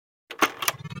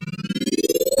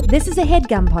This is a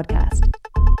HeadGum podcast.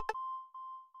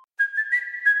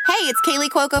 Hey, it's Kaylee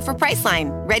Cuoco for Priceline.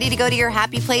 Ready to go to your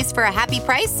happy place for a happy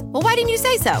price? Well, why didn't you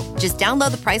say so? Just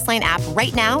download the Priceline app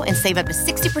right now and save up to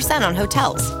 60% on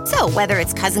hotels. So whether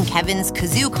it's Cousin Kevin's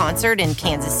Kazoo Concert in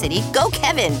Kansas City, go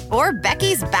Kevin, or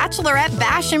Becky's Bachelorette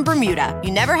Bash in Bermuda,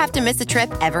 you never have to miss a trip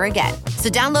ever again. So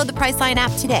download the Priceline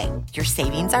app today. Your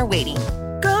savings are waiting.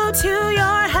 Go to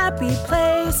your happy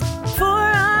place for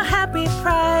a happy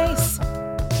price.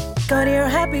 Go to your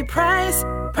happy price,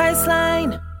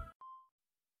 Priceline.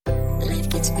 Life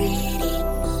gets pretty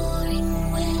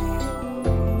boring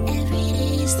when every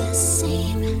day's the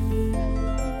same.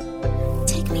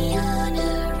 Take me on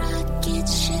a rocket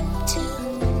ship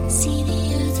to see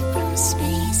the Earth from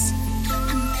space.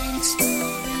 I'm an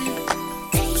explorer,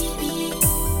 baby.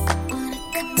 Wanna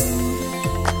come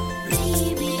over,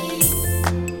 baby.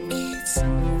 It's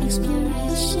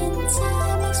exploration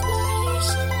time,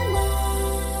 exploration life.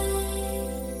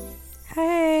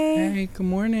 Hey. Hey, good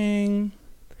morning.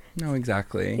 No,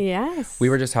 exactly. Yes. We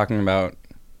were just talking about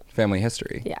family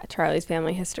history. Yeah, Charlie's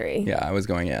family history. Yeah, I was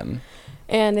going in.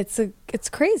 And it's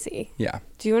crazy. Yeah.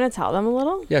 Do you want to tell them a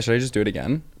little? Yeah, should I just do it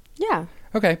again? Yeah.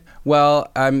 Okay. Well,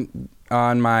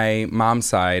 on my mom's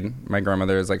side, my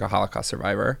grandmother is like a Holocaust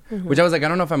survivor, which I was like, I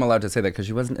don't know if I'm allowed to say that because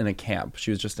she wasn't in a camp.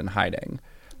 She was just in hiding.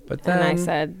 But then And I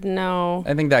said, no.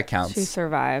 I think that counts. She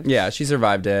survived. Yeah, she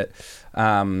survived it.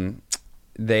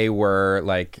 They were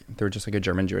just like a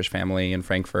German Jewish family in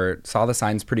Frankfurt. Saw the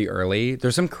signs pretty early.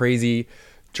 There's some crazy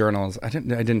journals. I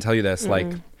didn't tell you this.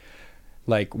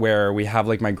 Like where we have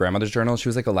like my grandmother's journals. She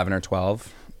was like 11 or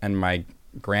 12, and my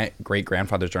great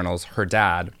grandfather's journals. Her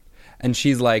dad, and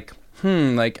she's like,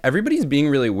 like everybody's being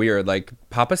really weird. Like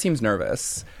Papa seems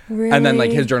nervous. Really? And then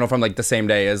like his journal from like the same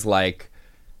day is like,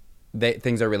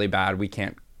 things are really bad. We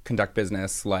can't conduct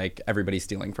business, like everybody's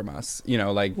stealing from us,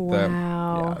 like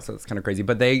Wow. so it's kind of crazy.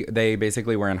 But they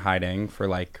basically were in hiding for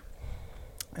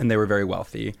and they were very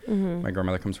wealthy. My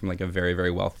grandmother comes from like a very,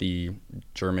 very wealthy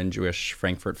German Jewish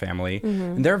Frankfurt family,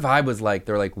 and their vibe was like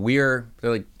they're like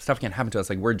stuff can't happen to us,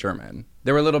 like we're German.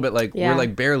 They were a little bit like we're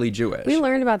like barely Jewish. We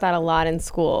learned about that a lot in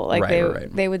school. Like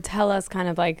Right. they would tell us kind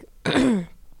of like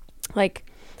like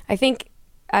I think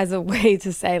as a way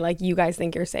to say like you guys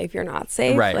think you're safe, you're not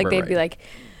safe. They'd be like,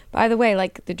 by the way,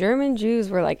 like the German Jews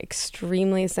were like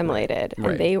extremely assimilated,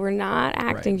 and they were not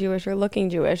acting Jewish or looking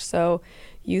Jewish. So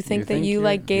you think that you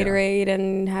like Gatorade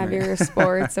and have your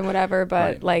sports and whatever,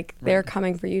 but like they're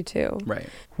coming for you too. Right.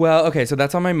 Well, okay, so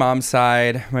that's on my mom's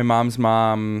side. My mom's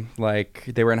mom, like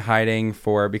they were in hiding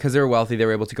because they were wealthy. They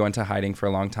were able to go into hiding for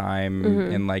a long time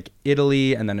in like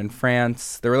Italy and then in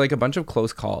France. There were like a bunch of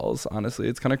close calls. Honestly,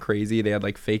 it's kind of crazy. They had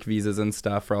like fake visas and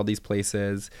stuff for all these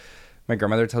places. My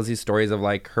grandmother tells these stories of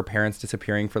like her parents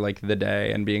disappearing for like the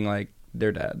day and being like,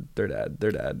 they're dead.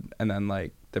 And then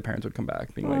like the parents would come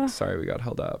back being like, sorry, we got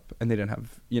held up. And they didn't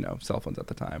have, cell phones at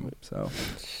the time. So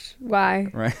Why?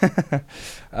 Right.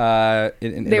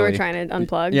 In They were Italy. trying to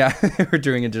unplug. Yeah, they were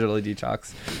doing a digital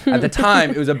detox. At the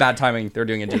time, it was a bad timing. They were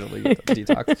doing a digital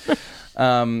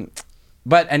detox.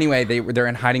 But anyway, they're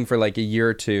in hiding for like a year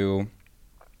or two.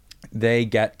 They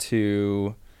get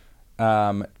to...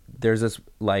 there's this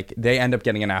like they end up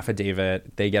getting an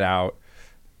affidavit. They get out,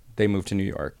 they move to New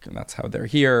York, and that's how they're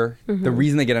here. The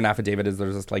reason they get an affidavit is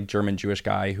there's this like German Jewish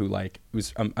guy who like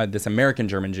was this American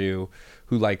German Jew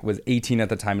who like was 18 at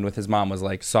the time and with his mom was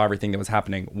like saw everything that was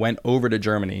happening, went over to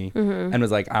Germany and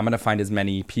was like, I'm gonna find as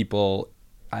many people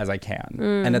as I can.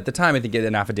 And at the time, I think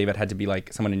an affidavit had to be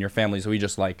like someone in your family, so he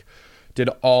just like did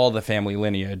all the family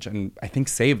lineage and I think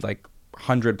saved like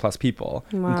 100+ people,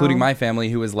 including my family,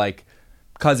 who was like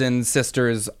cousins,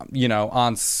 sisters,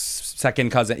 aunts, second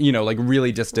cousin, like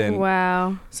really distant.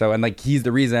 Wow. So, and like he's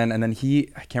the reason. And then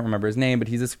I can't remember his name, but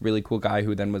he's this really cool guy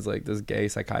who then was like this gay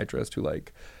psychiatrist who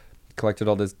like collected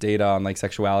all this data on like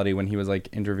sexuality when he was like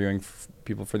interviewing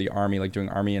people for the army, like doing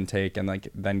army intake, and like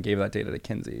then gave that data to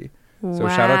Kinsey. So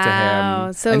shout out to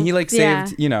him. So, and he like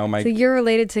saved, my... So you're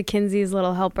related to Kinsey's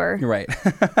little helper. Right.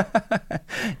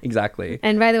 Exactly.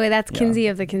 And by the way, that's Kinsey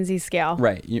of the Kinsey scale.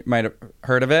 Right. You might have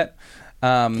heard of it.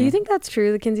 Do you think that's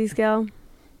true, the Kinsey scale?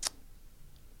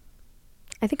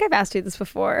 I think I've asked you this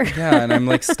before. Yeah, and I'm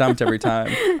like stumped every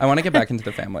time. I want to get back into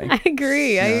the family. I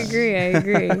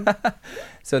agree.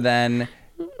 So then...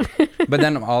 But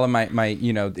then all of my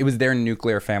it was their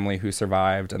nuclear family who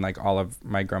survived, and like all of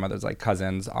my grandmother's like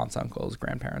cousins, aunts, uncles,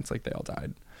 grandparents, like they all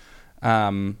died.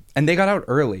 And they got out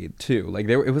early too. Like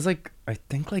it was like I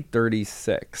think like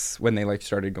 36 when they like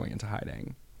started going into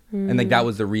hiding. And like that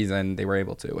was the reason they were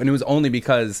able to. And it was only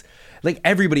because like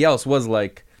everybody else was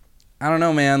like, I don't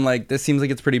know, man, like this seems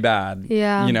like it's pretty bad.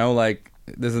 Yeah. Like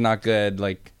this is not good.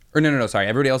 Like or no, sorry.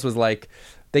 Everybody else was like,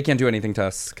 they can't do anything to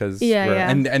us because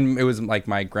and it was like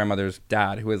my grandmother's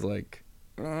dad who was like,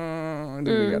 we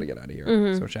gotta get out of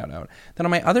here. So shout out. Then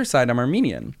on my other side, I'm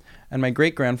Armenian, and my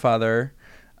great grandfather.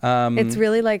 It's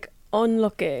really like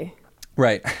unlucky.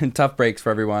 Right, tough breaks for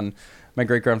everyone. My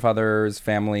great grandfather's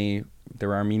family, there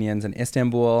were Armenians in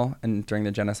Istanbul, and during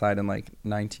the genocide in like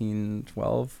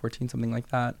 1912, 14, something like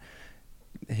that,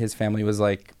 his family was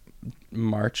like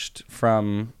marched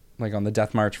from like on the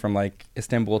death march from like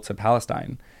Istanbul to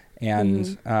Palestine,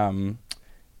 and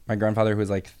my grandfather, who was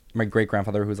like my great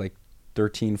grandfather, who was like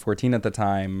 13, 14 at the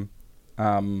time,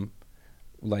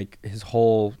 like his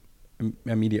whole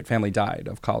immediate family died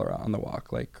of cholera on the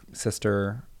walk, like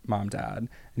sister, mom, dad,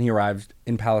 and he arrived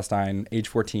in Palestine, age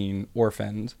 14,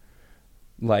 orphaned,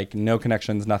 like no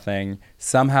connections, nothing.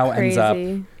 Somehow ends up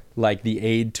like the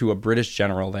aide to a British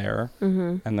general there,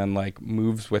 and then like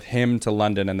moves with him to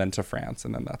London and then to France,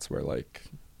 and then that's where like.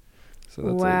 So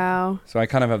that's wow. So I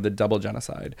kind of have the double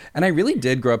genocide, and I really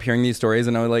did grow up hearing these stories,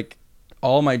 and I was like,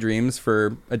 all my dreams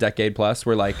for a decade plus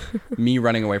were like me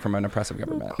running away from an oppressive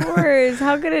government. Of course,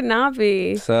 how could it not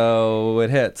be? So it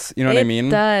hits. You know what I mean?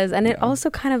 It does, and it also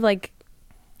kind of like,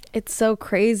 it's so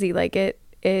crazy. Like it.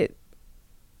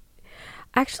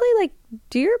 Actually, like,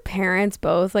 do your parents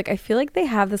both, like, I feel like they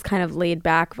have this kind of laid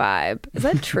back vibe. Is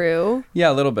that true?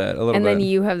 Yeah, a little bit. And then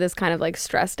you have this kind of like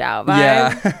stressed out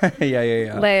vibe. Yeah.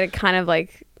 yeah. Like kind of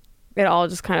like, it all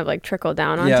just kind of like trickled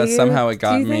down onto you. Yeah, somehow it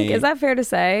got me. Is that fair to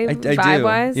say? I vibe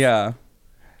wise? Yeah.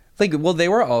 Like, well, they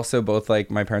were also both like,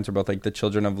 my parents were both like the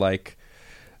children of like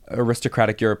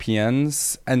aristocratic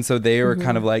Europeans. And so they were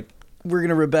kind of like, we're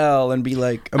gonna rebel and be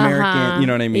like American, you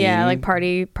know what I mean? Yeah, like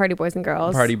party boys and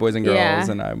girls. Party boys and girls,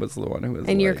 and I was the one who was.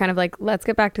 And you're kind of like, let's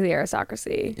get back to the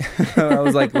aristocracy. I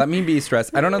was like, let me be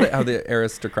stressed. I don't know how the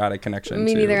aristocratic connection.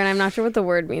 Me neither, and I'm not sure what the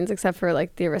word means except for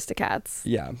like the Aristocats.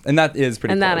 Yeah, and that is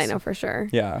pretty. And close. that I know for sure.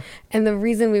 Yeah. And the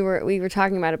reason we were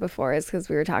talking about it before is because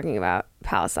we were talking about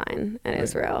Palestine and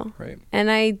Israel. Right. And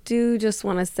I do just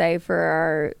want to say for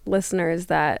our listeners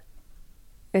that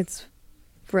it's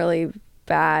really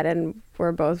bad, and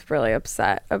we're both really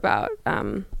upset about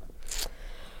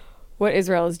what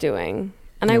Israel is doing.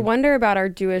 And I wonder about our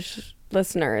Jewish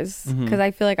listeners, because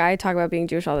I feel like I talk about being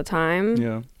Jewish all the time.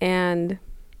 Yeah. And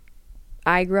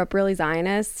I grew up really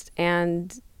Zionist,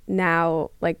 and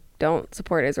now like don't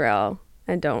support Israel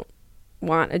and don't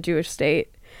want a Jewish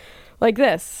state like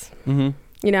this, you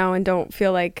know, and don't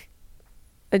feel like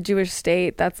a Jewish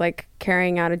state that's like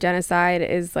carrying out a genocide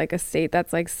is like a state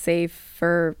that's like safe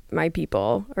for my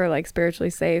people, or like spiritually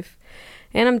safe.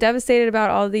 And I'm devastated about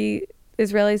all the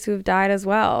Israelis who have died as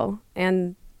well,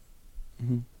 and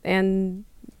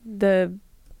the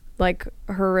like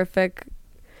horrific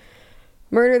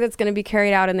murder that's going to be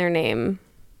carried out in their name.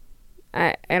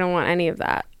 I don't want any of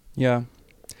that. Yeah,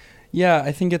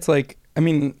 I think it's like, I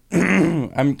mean,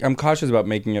 I'm cautious about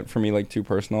making it for me like too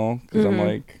personal, because I'm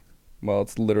like, well,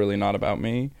 it's literally not about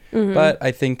me. But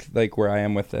I think like where I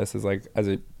am with this is like, as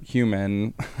a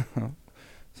human,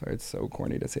 sorry, it's so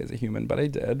corny to say as a human, but I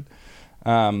did.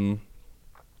 At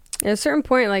a certain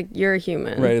point, like, you're a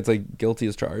human. Right, it's like guilty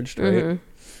as charged, right?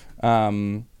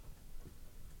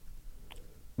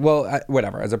 Well,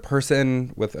 whatever. As a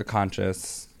person with a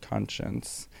conscience,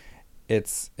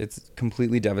 it's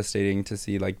completely devastating to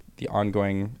see like the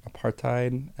ongoing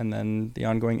apartheid and then the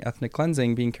ongoing ethnic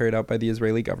cleansing being carried out by the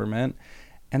Israeli government.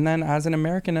 And then as an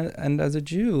American and as a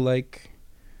Jew, like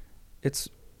it's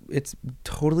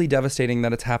totally devastating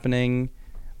that it's happening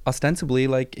ostensibly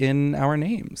like in our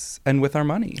names and with our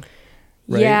money.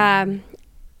 Right? Yeah,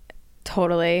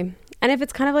 totally. And if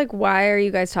it's kind of like, why are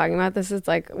you guys talking about this? It's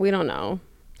like, we don't know.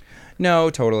 No,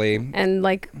 totally. And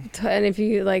like, and if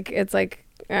you like, it's like,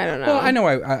 I don't know. Well,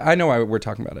 I know why we're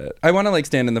talking about it. I want to like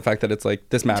stand in the fact that it's like,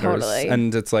 this matters. Totally.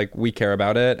 And it's like, we care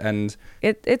about it. And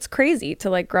it's crazy to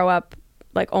like grow up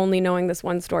like only knowing this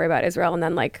one story about Israel, and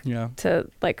then like to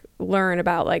like learn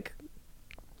about like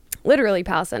literally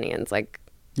Palestinians like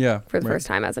for the first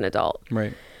time as an adult.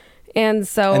 Right. And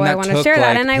so I want to share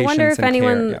that. And I wonder if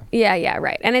anyone,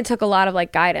 right. And it took a lot of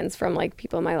like guidance from like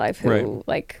people in my life who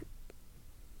like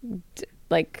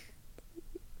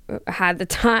had the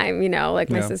time, you know, like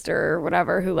my sister or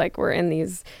whatever, who like were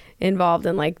involved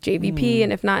in like JVP,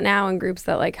 and if not now, in groups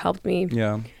that like helped me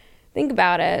think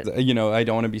about it. You know, I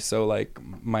don't want to be so like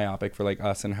myopic for like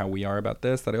us and how we are about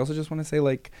this, that I also just want to say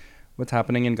like what's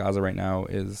happening in Gaza right now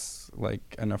is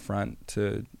like an affront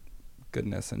to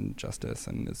goodness and justice,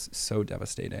 and is so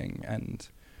devastating, and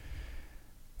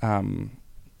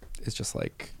it's just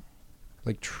like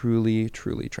like truly,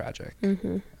 truly tragic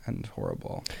and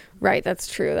horrible. Right,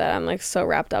 that's true. That I'm like so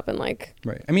wrapped up in like.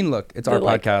 Right. I mean, look, it's our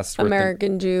podcast.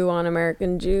 American Jew on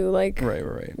American Jew, like right.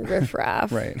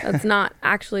 riffraff. Right. That's not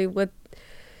actually what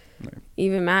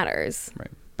even matters.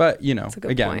 Right. But you know, that's a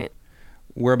good again, point.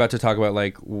 We're about to talk about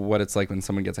like what it's like when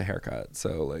someone gets a haircut.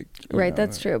 So like. Right.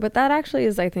 That's true. But that actually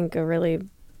is, I think, a really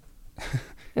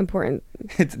important.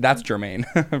 That's germane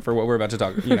for what we're about to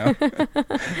talk. You know,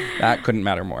 that couldn't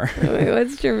matter more. Wait,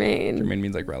 what's germane? Germane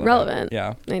means like relevant. Relevant.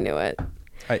 Yeah. I knew it.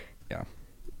 Yeah.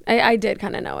 I did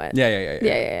kind of know it.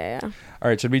 Yeah. All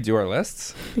right, should we do our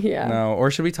lists? Yeah. No, or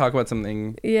should we talk about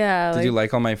something? Yeah. Did you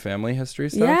like all my family history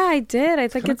stuff? Yeah, I did. I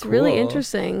think it's really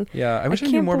interesting. Yeah, I wish I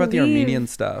knew more about the Armenian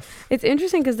stuff. It's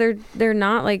interesting because they're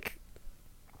not like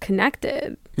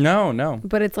connected. No.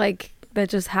 But it's like that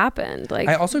just happened. Like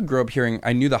I also grew up hearing.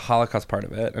 I knew the Holocaust part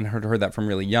of it and heard that from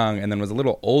really young, and then was a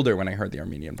little older when I heard the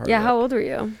Armenian part. Yeah. of it. How old were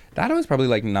you? That I was probably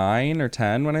like 9 or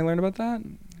 10 when I learned about that.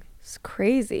 It's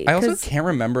crazy. I also can't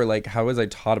remember like how was I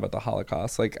taught about the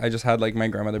Holocaust. Like I just had like my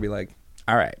grandmother be like,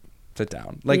 "All right, sit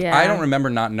down." Like I don't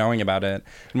remember not knowing about it.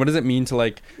 And what does it mean to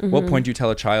like? What point do you tell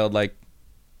a child like,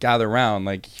 gather around,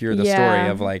 like hear the story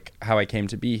of like how I came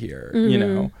to be here? You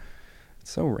know, it's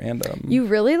so random. You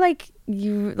really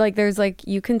there's like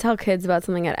you can tell kids about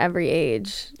something at every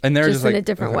age, and they're just in like, a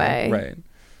different way, right?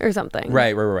 Or something. Right.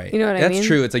 You know what I mean? That's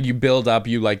true. It's like you build up,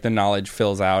 you like the knowledge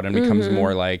fills out and becomes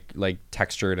more like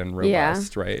textured and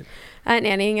robust, right? At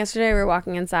nannying yesterday, we were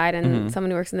walking inside and someone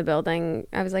who works in the building,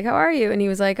 I was like, "How are you?" And he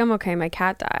was like, "I'm okay. My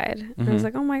cat died." And I was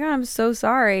like, "Oh my God, I'm so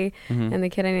sorry." And the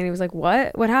kid I nanny was like,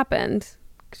 "What? What happened?"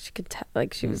 She could tell,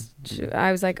 like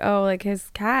I was like, "Oh, like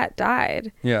his cat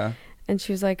died." Yeah. And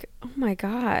she was like, "Oh my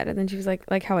God." And then she was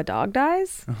like how a dog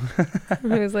dies?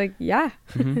 And I was like, "Yeah."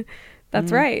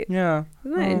 That's right. Yeah.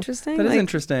 Isn't that interesting? That is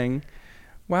interesting.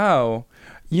 Wow.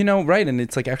 You know, right. And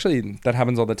it's like actually that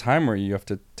happens all the time where you have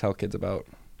to tell kids about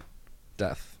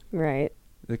death. Right.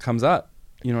 It comes up.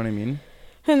 You know what I mean?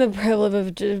 And the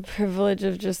privilege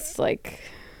of just like.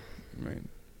 Right.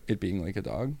 It being like a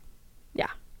dog.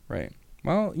 Yeah. Right.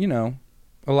 Well, you know,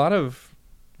 a lot of.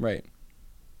 Right.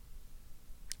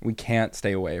 We can't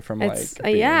stay away from right.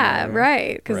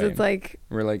 Because it's like.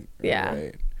 We're like. Yeah.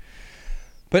 Right.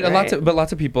 But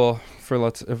lots of people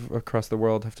across the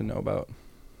world have to know about.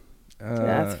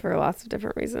 That's for lots of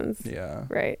different reasons. Yeah.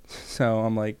 Right. So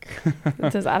I'm like.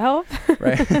 Does that help?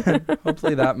 Right.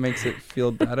 Hopefully that makes it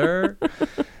feel better.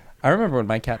 I remember when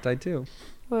my cat died too.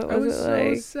 What was it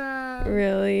like? So sad.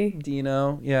 Really?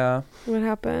 Dino. Yeah. What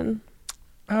happened?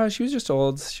 She was just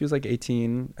old. She was like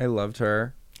 18. I loved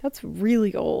her. That's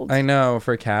really old. I know,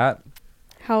 for a cat.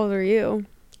 How old are you?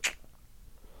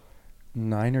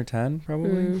 9 or 10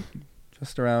 probably.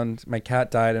 Just around. My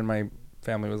cat died and my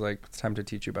family was like, it's time to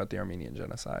teach you about the Armenian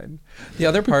genocide. The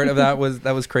other part of that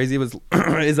was crazy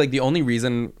is like the only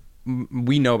reason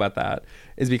we know about that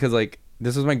is because like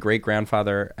this was my great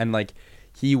grandfather and like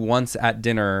he once at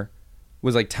dinner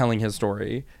was like telling his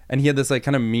story and he had this like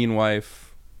kind of mean wife.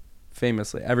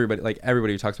 Famously,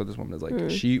 everybody who talks about this woman is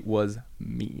like she was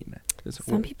mean.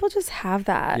 Some people just have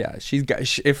that. Yeah,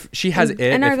 if she has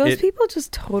and are those people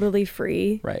just totally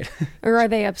free? Right. Or are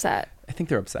they upset? I think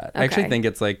they're upset. Okay. I actually think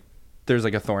it's like there's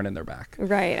like a thorn in their back.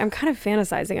 Right. I'm kind of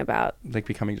fantasizing about like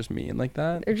becoming just mean like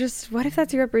that. Or just what if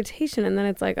that's your reputation and then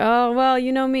it's like, oh well,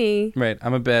 you know me. Right.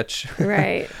 I'm a bitch.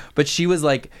 Right. But he was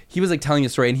like telling a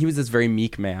story and he was this very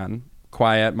meek man.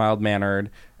 Quiet,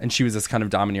 mild-mannered, and she was this kind of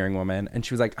domineering woman, and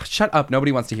she was like, shut up,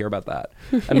 nobody wants to hear about that.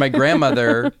 And my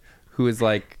grandmother, who is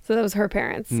like... So that was her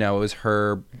parents? No, it was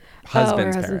her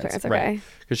husband's parents. Okay. Right.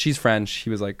 Because she's French, he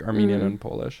was like Armenian and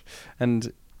Polish.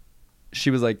 And she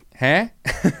was like, huh?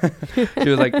 She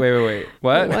was like, wait,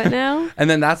 what? What now? And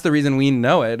then that's the reason we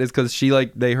know it, is because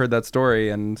they heard that story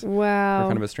and wow, were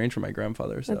kind of estranged from my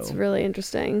grandfather. So. That's really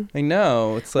interesting. I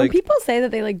know. It's like... When people say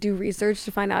that they like do research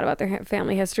to find out about their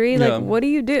family history, like what do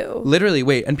you do? Literally,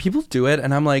 wait, and people do it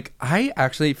and I'm like, I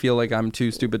actually feel like I'm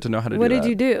too stupid to know how to do that. What did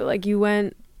you do? Like you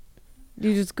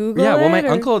just Google it? Yeah, well, my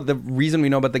uncle, the reason we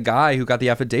know about the guy who got the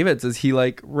affidavits is he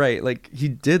he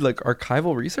did like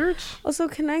archival research. Also,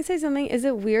 can I say something? Is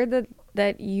it weird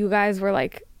that you guys were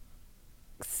like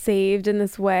saved in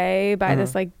this way by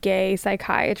this like gay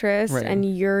psychiatrist and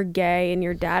you're gay and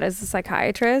your dad is a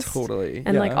psychiatrist? Totally.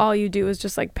 And like all you do is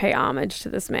just like pay homage to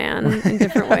this man in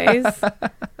different ways.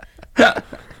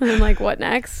 And like what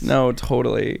next? No,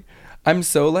 totally. I'm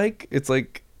so like, it's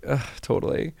like,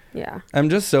 totally. Yeah. I'm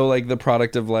just so like the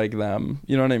product of like them.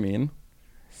 You know what I mean?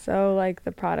 So like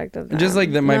the product of them. Just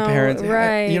like that my parents.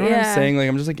 Right. You know what I'm saying? Like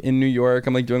I'm just like in New York.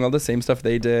 I'm like doing all the same stuff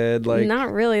they did. Like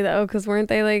not really though, because weren't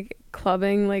they like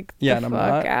clubbing like Yeah, the and fuck I'm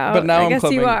not. out. But now I I'm guess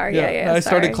clubbing. you are. Yeah. I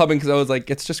started sorry. clubbing because I was like,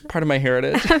 it's just part of my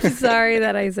heritage. I'm sorry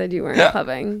that I said you weren't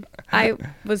clubbing. I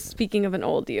was speaking of an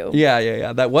old you.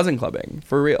 Yeah. That wasn't clubbing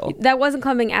for real. That wasn't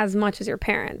clubbing as much as your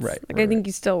parents. Right, Like right, I think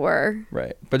you still were.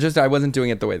 Right. But just I wasn't doing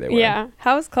it the way they were. Yeah.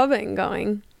 How's clubbing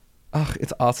going? Oh,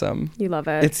 it's awesome. You love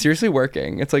it. It's seriously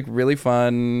working. It's like really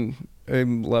fun.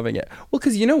 I'm loving it. Well,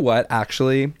 because you know what?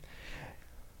 Actually,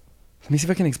 let me see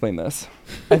if I can explain this.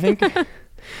 I think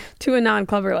to a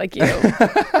non-clubber like you.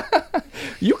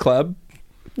 you club.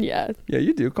 Yeah. Yeah,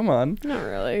 you do. Come on. Not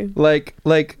really. Like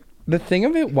the thing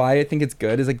of it, why I think it's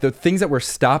good is like the things that were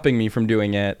stopping me from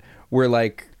doing it were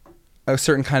like a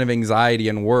certain kind of anxiety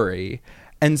and worry.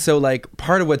 And so like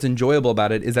part of what's enjoyable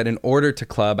about it is that in order to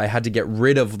club, I had to get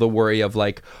rid of the worry of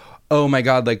like, oh my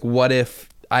God, like what if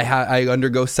I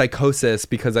undergo psychosis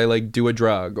because I like do a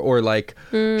drug, or like,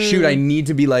 shoot, I need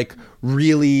to be like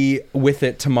really with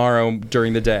it tomorrow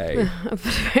during the day.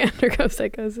 I undergo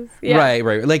psychosis. Yeah.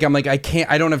 Right. Like I'm like, I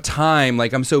don't have time.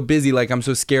 Like I'm so busy. Like I'm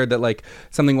so scared that like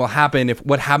something will happen.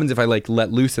 What happens if I like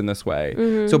let loose in this way?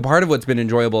 So part of what's been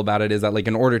enjoyable about it is that like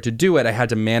in order to do it, I had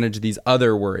to manage these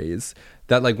other worries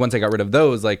that like once I got rid of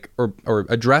those, like, or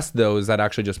address those, that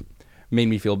actually just made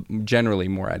me feel generally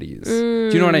more at ease. Do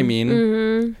you know what I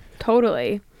mean?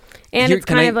 Totally. And Here, it's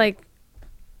kind of like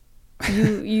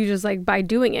you just like by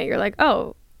doing it, you're like,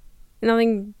 oh,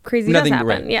 nothing crazy does happen.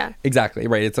 Right. Yeah. Exactly.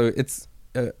 Right. It's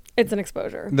an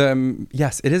exposure.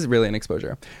 Yes, it is really an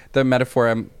exposure. The metaphor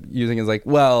I'm using is like,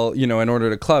 well, you know, in order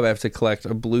to club, I have to collect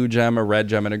a blue gem, a red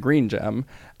gem, and a green gem.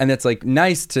 And it's like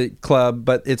nice to club,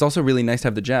 but it's also really nice to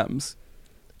have the gems.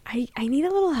 I need a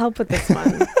little help with this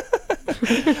one.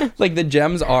 Like the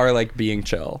gems are like being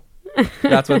chill.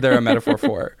 That's what they're a metaphor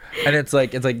for. And it's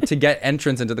like to get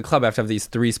entrance into the club, I have to have these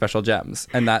 3 special gems,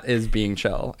 and that is being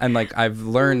chill. And like I've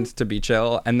learned to be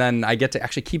chill, and then I get to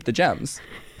actually keep the gems.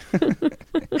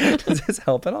 Does this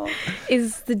help at all?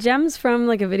 Is the gems from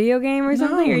like a video game or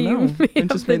something? Or you I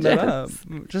just made that up.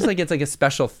 Just like it's like a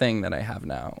special thing that I have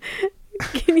now.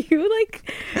 Can you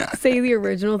like say the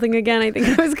original thing again? I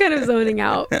think I was kind of zoning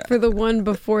out for the one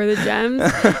before the gems,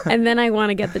 and then I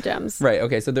want to get the gems. Right.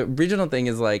 Okay. So the original thing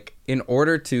is like, in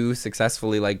order to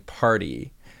successfully like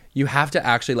party, you have to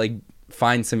actually like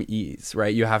find some ease,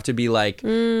 right? You have to be like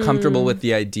comfortable with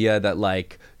the idea that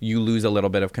like you lose a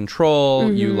little bit of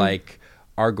control. You like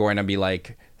are going to be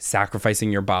like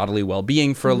sacrificing your bodily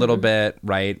well-being for a little bit,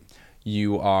 right?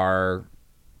 You are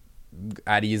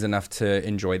at ease enough to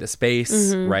enjoy the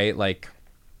space, right? Like,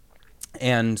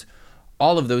 and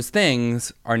all of those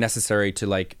things are necessary to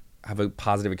like have a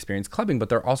positive experience clubbing, but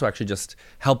they're also actually just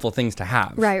helpful things to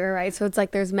have. Right. So it's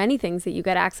like there's many things that you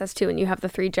get access to, and you have the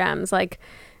 3 gems, like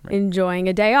enjoying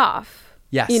a day off.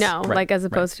 Yes. You know, right, like as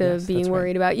opposed to yes, being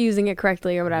worried about using it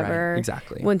correctly or whatever. Right,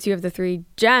 exactly. Once you have the 3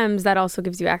 gems, that also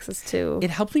gives you access to. It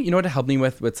helped me. You know what it helped me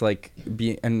with? It's like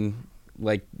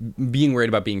being worried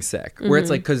about being sick, where it's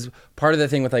like, because part of the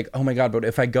thing with like, oh my God, but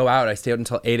if I go out, I stay out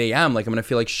until 8 a.m., like I'm gonna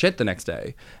feel like shit the next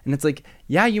day. And it's like,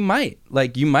 yeah, you might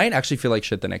actually feel like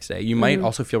shit the next day. You might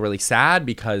also feel really sad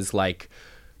because like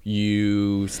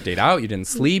you stayed out, you didn't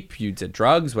sleep, you did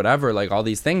drugs, whatever, like all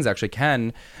these things actually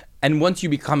can. And once you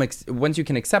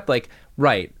can accept like,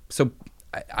 right, so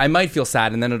I might feel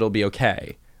sad and then it'll be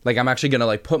okay. Like I'm actually going to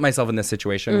like put myself in this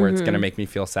situation where it's going to make me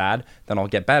feel sad, then I'll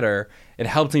get better. It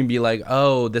helped me be like,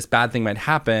 oh, this bad thing might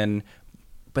happen,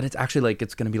 but it's actually like,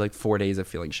 it's going to be like 4 days of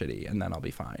feeling shitty and then I'll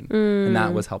be fine. And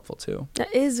that was helpful too.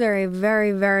 That is very,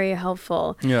 very, very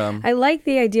helpful. Yeah. I like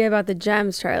the idea about the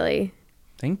gems, Charlie.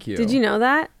 Thank you. Did you know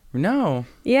that? No.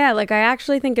 Yeah, like I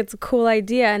actually think it's a cool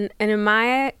idea. And in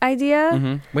my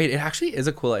idea, Wait, it actually is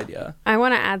a cool idea. I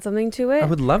want to add something to it. I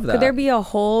would love that. Could there be a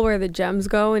hole where the gems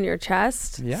go in your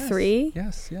chest? Yes. 3?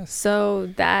 Yes. So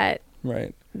that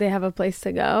Right. they have a place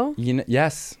to go?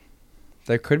 Yes.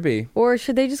 There could be. Or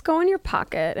should they just go in your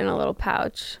pocket in a little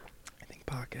pouch? I think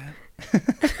pocket.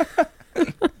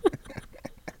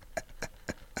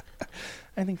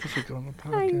 I think they should go in the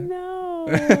pocket. I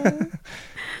know.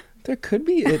 There could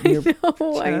be it in your chest.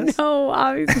 I know.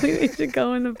 Obviously, they should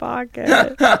go in the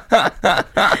pocket.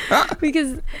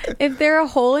 Because if they're a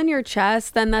hole in your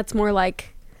chest, then that's more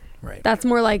like, Right. that's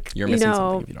more like, You're you missing know,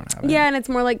 something if you don't have it. yeah, and it's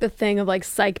more like the thing of like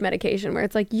psych medication where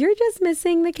it's like, you're just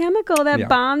missing the chemical that Yeah,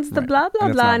 bonds the right. blah, blah, And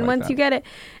it's blah. not And like once that. you get it,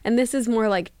 and this is more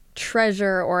like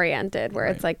treasure oriented where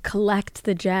it's like collect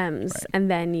the gems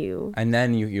and then you. And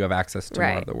then you have access to more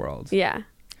Right. of the world. Yeah.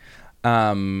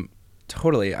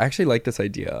 Totally. I actually like this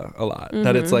idea a lot.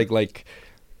 That it's like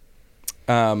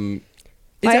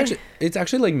it's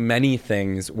actually like many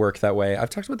things work that way. I've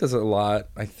talked about this a lot,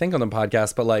 I think, on the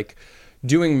podcast, but like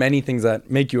doing many things that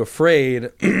make you afraid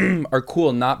are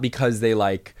cool, not because they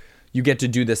like you get to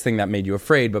do this thing that made you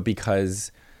afraid, but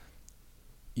because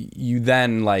you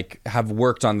then like have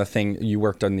worked on the thing, you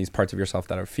worked on these parts of yourself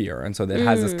that are fear, and so that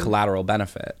has this collateral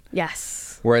benefit.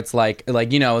 Yes. Where it's like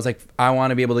you know, it's like I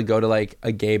want to be able to go to like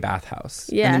a gay bathhouse.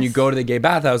 Yes. And then you go to the gay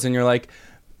bathhouse and you're like,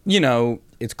 you know,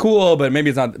 it's cool, but maybe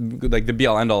it's not like the be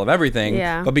all end all of everything.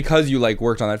 Yeah. But because you like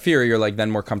worked on that fear, you're like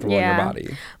then more comfortable in your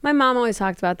body. My mom always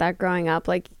talked about that growing up,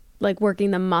 like working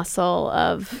the muscle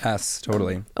of Yes,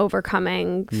 totally.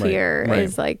 overcoming fear Right.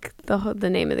 is like the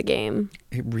name of the game.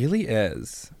 It really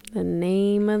is. The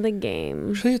name of the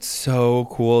game. Actually, it's so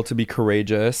cool to be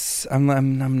courageous.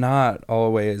 I'm not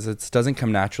always. It doesn't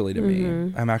come naturally to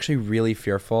me. I'm actually really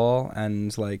fearful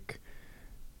and like,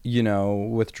 you know,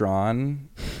 withdrawn.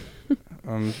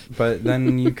 But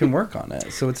then you can work on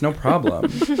it, so it's no problem.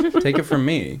 Take it from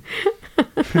me.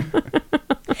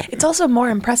 It's also more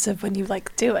impressive when you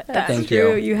like do it. Then. Thank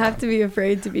True. you. You have to be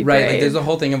afraid to be Right, brave. like there's a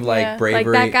whole thing of like Yeah.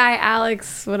 bravery. Like that guy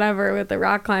Alex, whatever, with the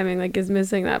rock climbing, like is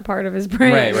missing that part of his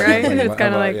brain, Right, right? right. Like, It's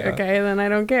kind of like, yeah. okay, then I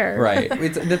don't care. Right.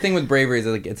 It's the thing with bravery is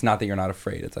like it's not that you're not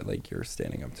afraid. It's like you're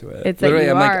standing up to it. It's that you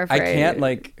I'm are like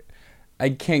afraid. I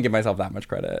can't give myself that much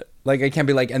credit. Like I can't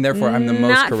be like, and therefore I'm the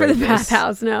most Not courageous. for the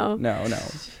bathhouse, no. No.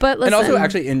 But listen, And also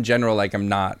actually in general, like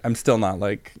I'm still not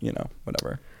like, you know,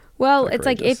 whatever. well, not it's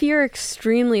like courageous. if you're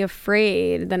extremely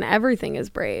afraid, then everything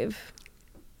is brave.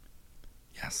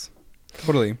 Yes.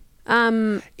 Totally.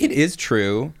 It is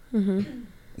true.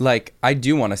 Like I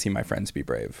do want to see my friends be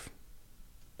brave.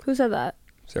 Who said that?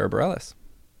 Sarah Bareilles.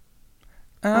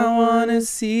 I want to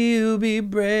see you be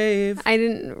brave. I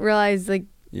didn't realize like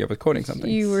Yeah, but quoting something.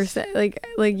 you were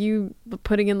like you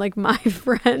putting in like my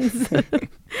friends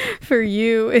for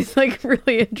you is like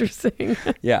really interesting.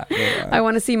 Yeah. I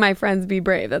want to see my friends be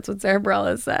brave. That's what Sarah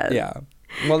Bareilles said. Yeah.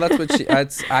 Well, that's what she.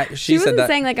 She She said wasn't that.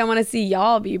 saying like I want to see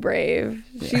y'all be brave.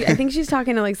 I think she's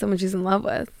talking to like someone she's in love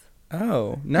with.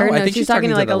 Oh no! Or no, I think she's talking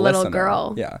to, like, the a little listener.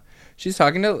 girl. Yeah, she's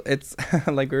talking to. It's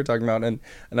like we were talking about in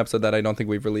an episode that I don't think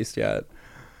we've released yet.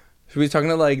 She was talking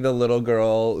to like the little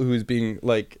girl who's being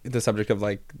like the subject of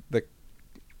like the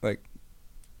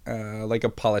like a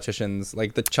politician's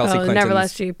like the Chelsea Clinton.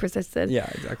 Nevertheless, she persisted. Yeah,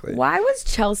 exactly. Why was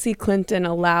Chelsea Clinton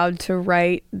allowed to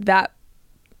write that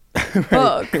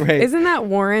book? right. Isn't that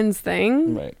Warren's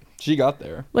thing? Right. She got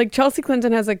there. Like Chelsea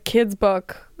Clinton has a kid's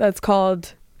book that's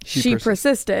called She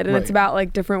Persisted, and it's Right. about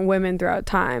like different women throughout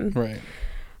time. Right.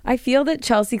 I feel that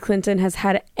Chelsea Clinton has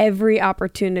had every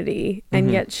opportunity and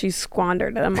yet she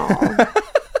squandered them all.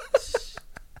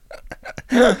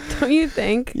 Don't you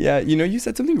think? Yeah, you know, you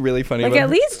said something really funny. Like about at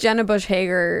her. least Jenna Bush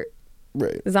Hager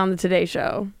Right. is on the Today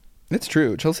Show. It's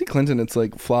true. Chelsea Clinton. It's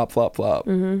like flop, flop, flop.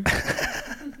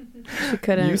 She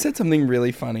couldn't. You said something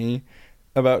really funny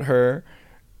about her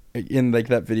in like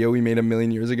that video we made a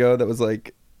million years ago that was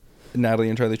like Natalie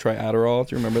and Charlie try Adderall.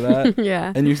 Do you remember that?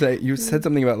 Yeah. And you said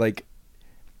something about like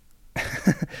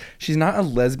she's not a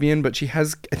lesbian, but she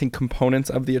has I think components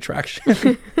of the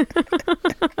attraction.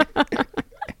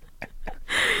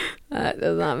 That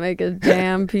does not make a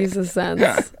damn piece of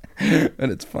sense.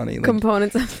 And it's funny. Like,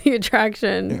 Components of the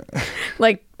attraction,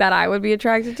 like that I would be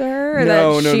attracted to her. Or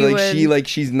no, that no, would...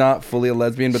 she's not fully a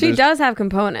lesbian, but she there's- does have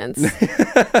components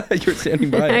You're standing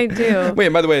by it. I do. Wait,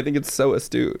 and by the way, I think it's so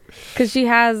astute. because she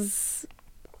has.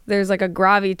 There's like a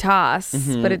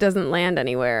gravitas, but it doesn't land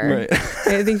anywhere. Right.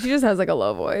 I think she just has like a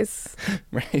low voice.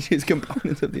 Right. She's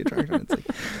components of the attraction. It's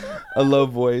like a low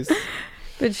voice.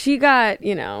 But she got,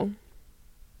 you know.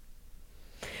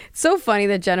 It's so funny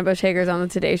that Jenna Bush Hager's on the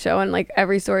Today Show and like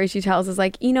every story she tells is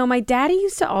like, you know, my daddy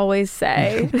used to always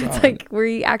say, it's like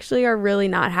we actually are really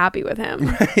not happy with him.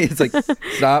 Right. It's like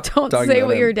stop. Don't talking say about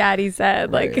what him. your daddy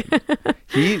said. Right. Like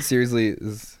He seriously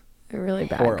is. a really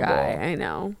bad Horrible. guy. I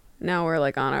know. Now we're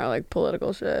like on our like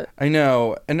political shit. I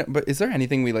know. But is there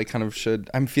anything we like kind of should?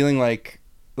 I'm feeling like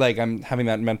I'm having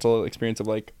that mental experience of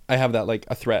like I have that like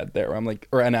a thread there where I'm like,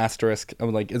 or an asterisk.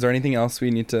 I'm like, is there anything else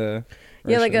we need to?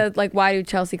 Yeah, like why do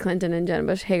Chelsea Clinton and Jenna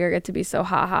Bush Hager get to be so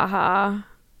ha ha ha?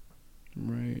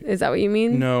 Right. Is that what you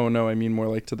mean? No, I mean more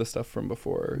like to the stuff from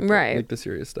before. Right. Like the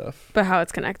serious stuff. But how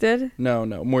it's connected? No,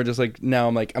 more just like now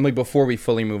I'm like before we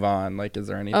fully move on, like is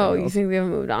there anything Oh, else? you think we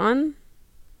haven't moved on?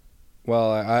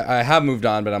 Well, I have moved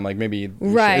on, but I'm like maybe we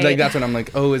should- Right. like that's when I'm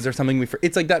like, oh, is there something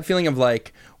it's like that feeling of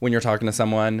like when you're talking to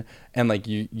someone and like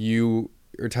you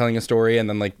are telling a story and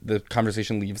then like the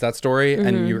conversation leaves that story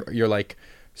and you're like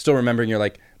still remembering, you're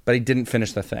like, but I didn't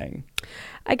finish the thing.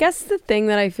 I guess the thing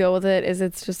that I feel with it is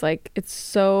it's just like it's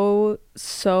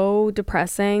so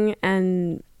depressing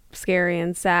and scary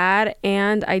and sad,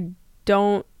 and I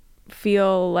don't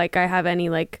feel like I have any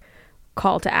like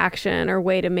call to action or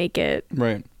way to make it.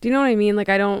 Right. Do you know what I mean? Like,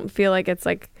 I don't feel like it's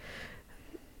like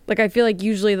I feel like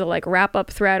usually the like wrap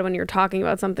up thread when you're talking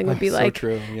about something would be So like,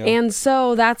 true, yeah. and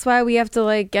so that's why we have to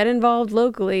like get involved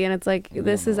locally. And it's like,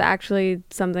 this is actually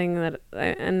something that,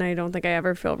 and I don't think I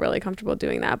ever feel really comfortable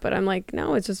doing that, but I'm like,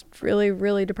 no, it's just really,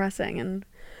 really depressing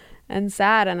and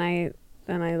sad. And I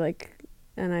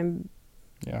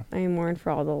mourn for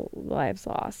all the lives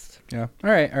lost. Yeah. All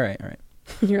right.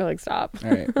 You're like, stop.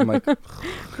 All right. I'm like,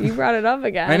 You brought it up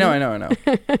again. I know.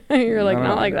 You're like,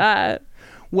 not like that.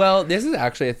 Well, this is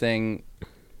actually a thing.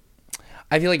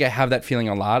 I feel like I have that feeling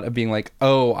a lot of being like,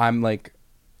 oh, I'm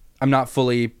not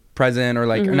fully present, or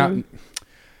like, I'm not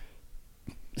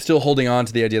still holding on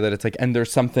to the idea that it's like, and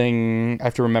there's something I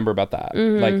have to remember about that.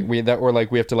 Like we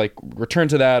have to like return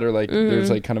to that, or like there's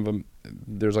like kind of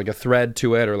there's like a thread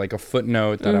to it, or like a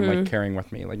footnote that I'm like carrying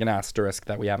with me, like an asterisk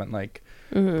that we haven't like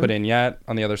put in yet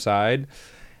on the other side.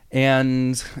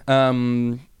 And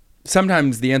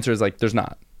sometimes the answer is like, there's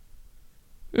not.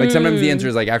 Like sometimes the answer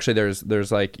is like, actually there's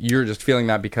like, you're just feeling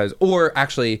that because, or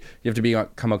actually you have to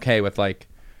become okay with like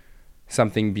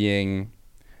something being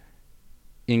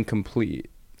incomplete,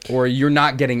 or you're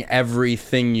not getting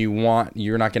everything you want.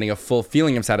 You're not getting a full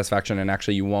feeling of satisfaction, and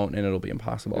actually you won't, and it'll be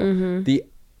impossible. The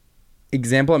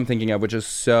example I'm thinking of, which is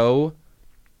so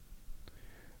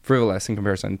frivolous in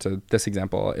comparison to this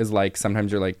example, is like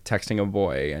sometimes you're like texting a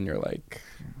boy and you're like,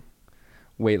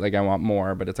 wait, like I want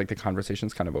more, but it's like the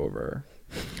conversation's kind of over.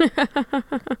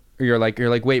 you're like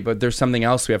wait, but there's something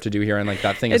else we have to do here, and like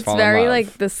that thing is falling in love. It's very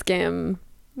like The Skim,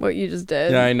 what you just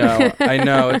did. Yeah, I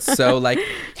know. It's so like,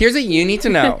 here's what you need to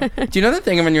know. Do you know the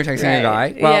thing when you're texting a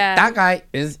guy? Well, that guy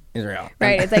is Israel.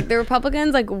 Right. It's like the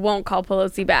Republicans like won't call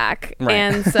Pelosi back,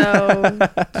 and so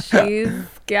she's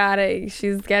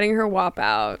getting her WAP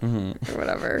out or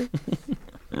whatever.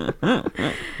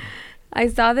 I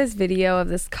saw this video of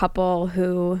this couple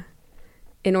who,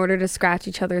 in order to scratch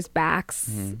each other's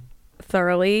backs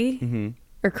thoroughly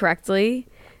or correctly,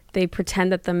 they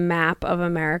pretend that the map of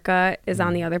America is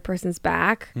on the other person's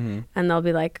back, and they'll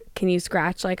be like, can you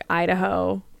scratch like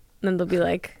Idaho? And then they'll be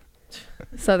like,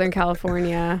 Southern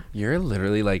California. You're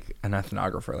literally like an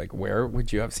ethnographer. Like, where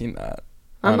would you have seen that?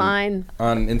 Online.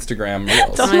 On Instagram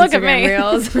Reels. Don't look at me.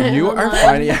 Reels. You are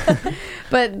finding.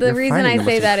 But the reason I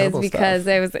say that is because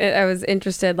stuff. I was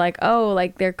interested, like, oh,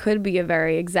 like there could be a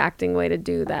very exacting way to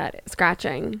do that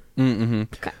scratching.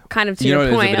 Kind of to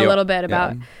your point a little bit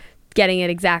about getting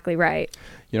it exactly right.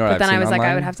 You know what but then I was online? like,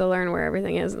 I would have to learn where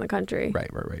everything is in the country.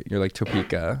 Right. You're like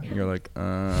Topeka. You're like,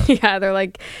 Yeah, they're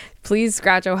like, please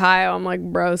scratch Ohio. I'm like,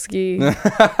 broski.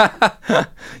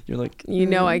 You're like, you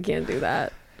know I can't do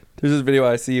that. There's this video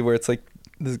I see where it's like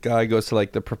this guy goes to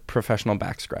like the professional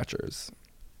back scratchers.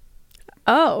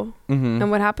 Oh. And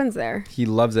what happens there? He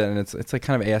loves it, and it's like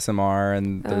kind of ASMR,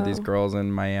 and there are these girls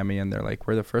in Miami, and they're like,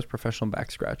 we're the first professional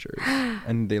back scratchers.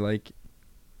 And they like,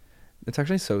 it's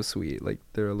actually so sweet. Like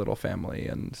they're a little family,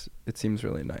 and it seems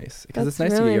really nice because it's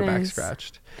nice to get your back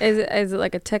scratched. Is it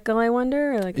like a tickle, I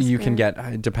wonder, or like a you can get,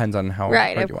 it depends on how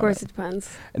right, hard of course it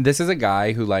depends. And this is a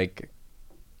guy who like,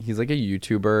 he's like a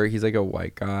YouTuber. He's like a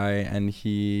white guy, and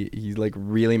he like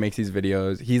really makes these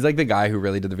videos. He's like the guy who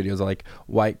really did the videos of like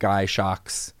white guy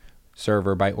shocks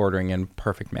server by ordering in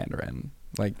perfect Mandarin.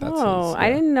 Like that's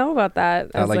I didn't know about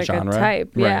that as like genre? a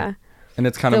type. Right. Yeah. And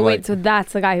it's kind of like, so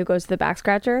that's the guy who goes to the back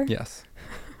scratcher? Yes.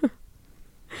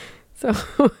 So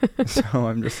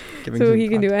I'm just giving. So he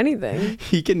can do anything.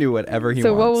 He can do whatever he wants.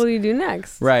 So what will he do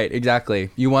next? Right. Exactly.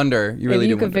 You wonder. You really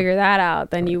do. If you could figure that out,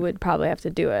 then you would probably have to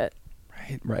do it.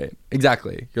 Right.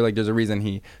 Exactly. You're like, there's a reason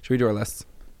should we do our lists?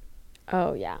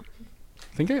 Oh, yeah.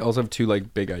 I think I also have two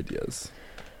like big ideas.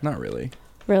 Not really.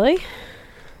 Really?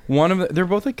 One of they're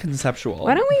both like conceptual.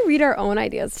 Why don't we read our own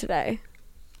ideas today?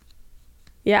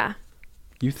 Yeah.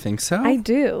 You think so? I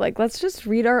do. Like, let's just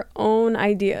read our own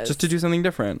ideas. Just to do something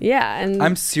different. Yeah. And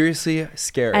I'm seriously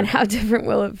scared. And how different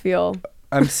will it feel?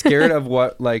 I'm scared of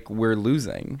what like we're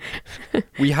losing.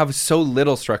 We have so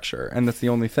little structure, and that's the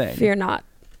only thing. Fear not.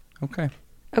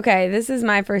 Okay, this is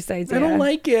my first idea. I don't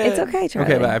like it. It's okay,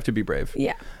 Charlie. Okay, but I have to be brave.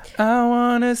 Yeah. I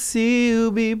want to see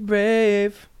you be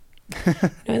brave. I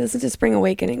listened to Spring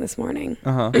Awakening this morning.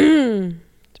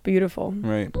 It's beautiful.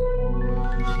 Right.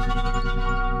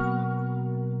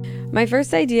 My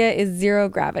first idea is zero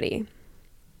gravity.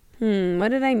 What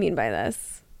did I mean by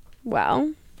this?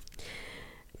 Well,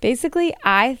 basically,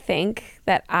 I think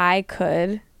that I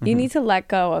could... You need to let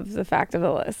go of the fact of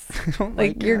the list.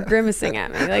 Like, you're grimacing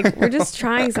at me. Like, we're just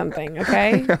trying something,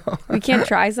 okay? We can't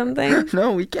try something?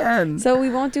 No, we can. So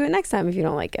we won't do it next time if you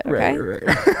don't like it, okay? Right.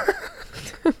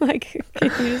 Like,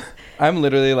 can you just... I'm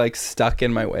literally like stuck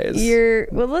in my ways.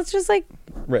 Let's just like,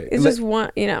 right. it's just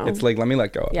one, you know. It's like, let me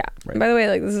let go. Yeah. Right. By the way,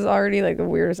 like this is already like the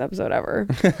weirdest episode ever.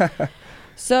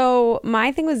 So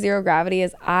my thing with zero gravity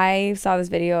is I saw this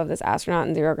video of this astronaut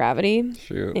in zero gravity.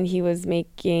 Shoot. And he was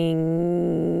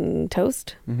making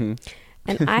toast. Mm-hmm.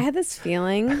 And I had this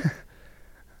feeling.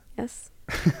 Yes.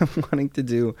 Wanting to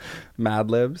do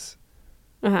Mad Libs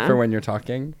for when you're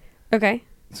talking. Okay.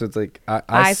 So it's like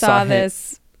I saw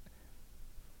this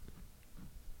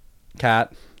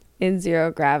cat in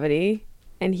zero gravity,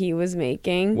 and he was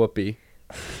making whoopee.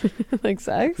 Like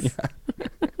sex.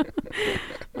 Yeah.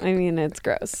 I mean, it's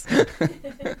gross.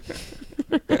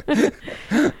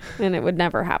 And it would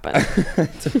never happen.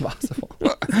 It's impossible.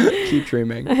 Keep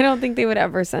dreaming. I don't think they would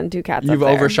ever send two cats. You've up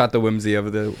there. overshot the whimsy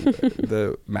of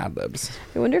the Mad Libs.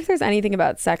 I wonder if there's anything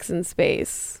about sex in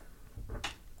space.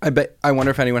 I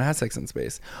wonder if anyone has sex in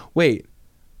space. Wait,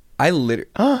 I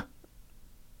literally. What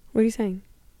are you saying?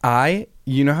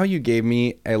 You know how you gave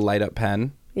me a light up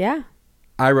pen? Yeah.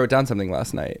 I wrote down something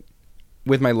last night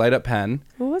with my light up pen.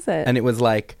 What was it? And it was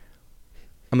like,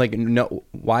 I'm like, no,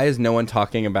 why is no one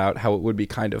talking about how it would be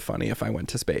kind of funny if I went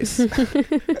to space?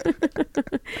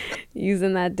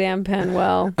 Using that damn pen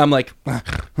well. I'm like,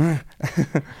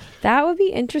 that would be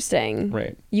interesting.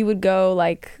 Right. You would go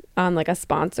like on like a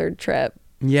sponsored trip.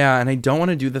 yeah, and I don't want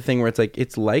to do the thing where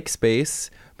it's like space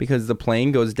because the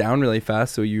plane goes down really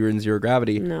fast, so you're in zero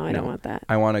gravity. No, I don't want that.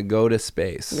 I want to go to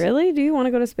space. Really? Do you want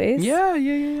to go to space?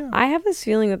 Yeah. I have this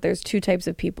feeling that there's two types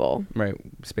of people. Right,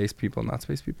 space people, not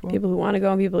space people. People who want to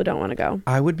go and people who don't want to go.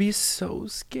 I would be so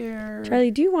scared.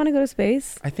 Charlie, do you want to go to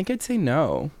space? I think I'd say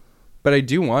no, but I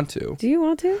do want to. Do you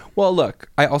want to? Well, look,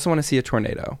 I also want to see a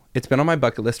tornado. It's been on my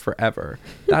bucket list forever.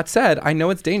 That said, I know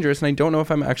it's dangerous, and I don't know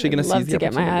if I'm actually going to see the love to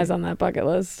get my eyes on that bucket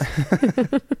list.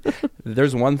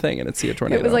 There's one thing, and it's see a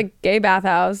tornado. It was like gay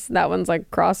bathhouse. That one's like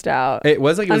crossed out. It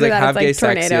was like Under that, have it's gay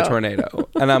like sex, see a tornado. tornado,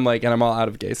 and I'm like, and I'm all out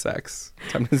of gay sex.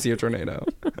 Time to see a tornado.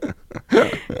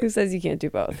 Who says you can't do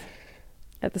both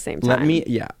at the same time?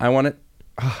 I want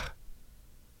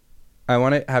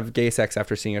to have gay sex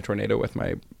after seeing a tornado with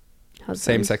my Husband.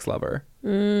 same-sex lover.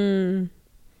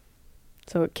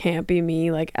 So it can't be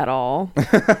me like at all.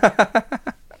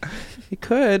 It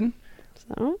could.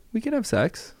 So We could have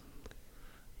sex.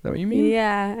 Is that what you mean?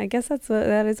 yeah, I guess that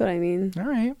is what I mean. All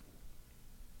right.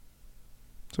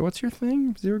 So what's your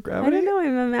thing? Zero I gravity? don't know.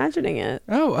 I'm imagining it.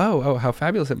 Oh, how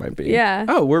fabulous it might be. Yeah.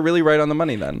 Oh, we're really right on the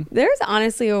money then. There's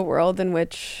honestly a world in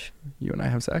which You and I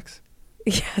have sex?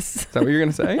 yes. Is that what you're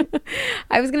going to say?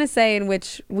 I was going to say in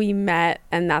which we met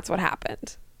and that's what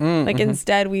happened. Like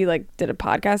instead we like did a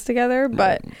podcast together,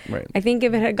 but Right. I think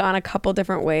if it had gone a couple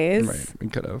different ways. Right. We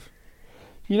could have.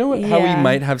 You know what? How we Yeah.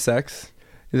 might have sex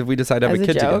is if we decide to have As a a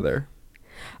kid joke? together.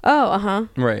 Oh, uh-huh.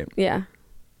 Right. Yeah.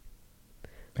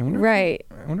 I wonder Right.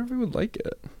 I wonder if we would like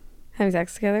it. Having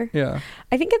sex together? Yeah.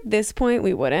 I think at this point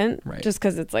we wouldn't. Right. Just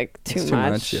because it's like too It's too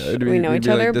much. much, yeah. It'd We be- know we'd each be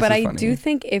like, other. "This But is I funny." do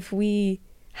think if we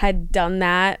had done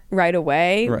that right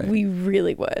away, Right. we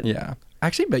really would. Yeah. I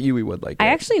actually bet you we would like it. I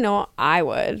actually know I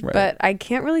would, Right. but I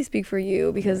can't really speak for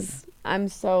you because I'm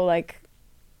so like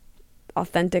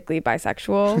authentically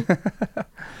bisexual.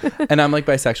 And I'm like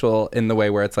bisexual in the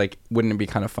way where it's like, wouldn't it be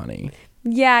kind of funny?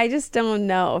 Yeah, I just don't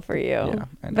know for you. Yeah,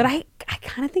 I know. But I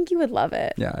kind of think you would love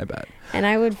it. Yeah, I bet. And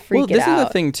I would freak This it out. is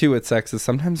the thing too with sex is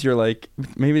sometimes you're like,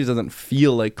 maybe it doesn't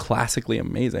feel like classically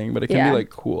amazing, but it can Yeah. be like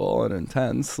cool and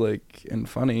intense, like, and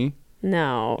funny.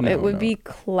 No, No, it would no. be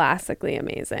classically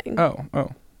amazing. Oh,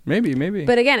 maybe.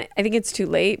 But again, I think it's too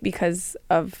late because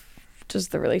of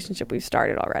just the relationship we've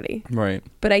started already. Right.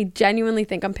 But I genuinely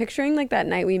think I'm picturing like that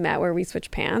night we met where we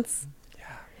switched pants.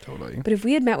 Totally. But if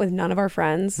we had met with none of our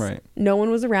friends, Right. no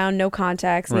one was around, no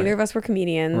context, neither Right. of us were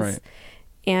comedians, Right.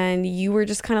 and you were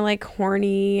just kind of like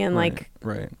horny and like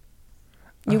Right.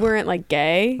 you weren't like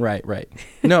gay, Right.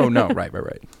 No, right.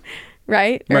 right?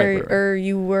 Right. Or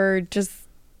you were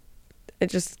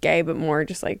just gay, but more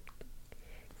just like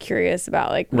curious about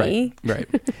like me. Right.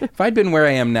 If I'd been where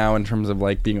I am now in terms of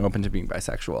like being open to being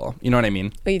bisexual, you know what I mean?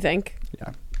 What do you think?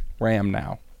 Yeah. Where I am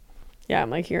now. Yeah, I'm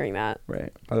like hearing that.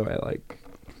 Right. By the way, like,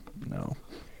 no.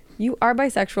 You are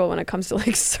bisexual when it comes to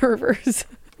like servers.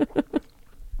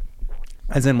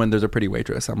 As in when there's a pretty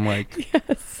waitress, I'm like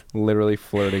literally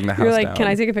flirting the house You're like, down. can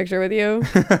I take a picture with you?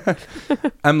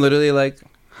 I'm literally like,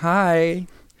 hi.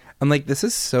 I'm like, this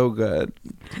is so good.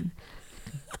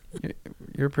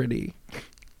 You're pretty.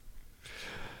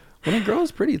 When a girl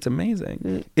is pretty, it's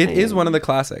amazing. It is one of the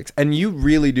classics. And you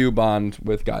really do bond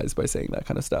with guys by saying that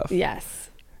kind of stuff. Yes.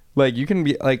 Like, you can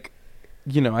be like,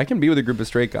 you know, I can be with a group of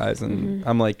straight guys and Mm-hmm.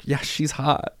 I'm like, yeah, she's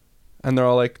hot. And they're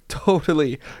all like,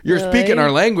 totally. You're Really? speaking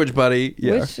our language, buddy.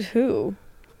 Yeah. Who?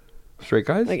 Straight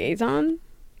guys? Like Aton?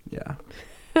 Yeah.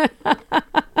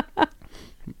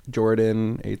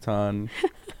 Jordan, Aton,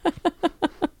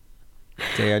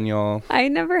 Daniel. I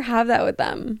never have that with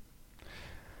them.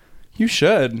 You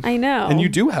should. I know. And you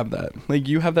do have that. Like,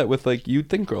 you have that with, like, you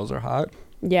think girls are hot,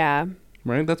 Yeah.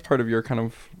 right? That's part of your kind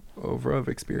of of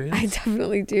experience. I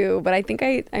definitely do. But I think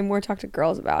I more talk to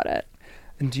girls about it.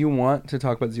 And do you want to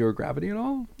talk about zero gravity at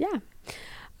all? Yeah.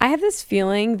 I have this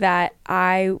feeling that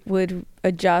I would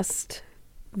adjust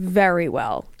very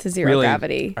well to zero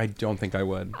gravity. I don't think I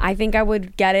would. I think I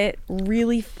would get it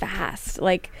really fast.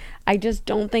 Like, I just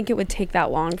don't think it would take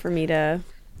that long for me to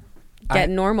get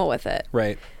normal with it.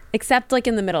 Right. Except like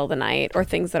in the middle of the night or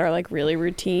things that are like really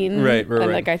routine. Right.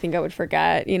 And like I think I would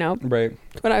forget, Right.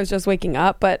 when I was just waking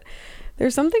up. But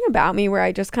there's something about me where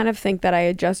I just kind of think that I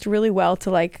adjust really well to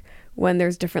like when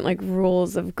there's different like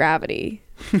rules of gravity.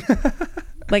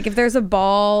 Like if there's a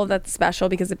ball that's special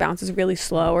because it bounces really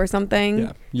slow or something.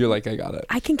 Yeah. You're like, I got it.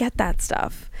 I can get that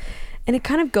stuff. And it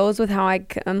kind of goes with how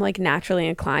I'm like naturally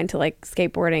inclined to like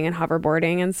skateboarding and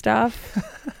hoverboarding and stuff.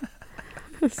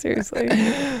 Seriously.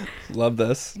 Love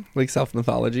this. Like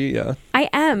self-mythology. Yeah. I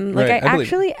am. Like Right, I I believe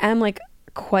actually am like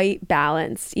quite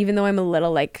balanced, even though I'm a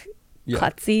little like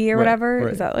klutzy or Right, whatever.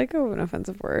 right. Is that like an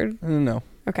offensive word? I don't know.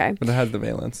 Okay. But it has the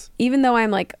valence. Even though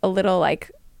I'm like a little like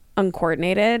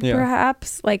uncoordinated, Yeah.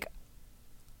 perhaps, like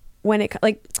when it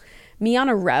like me on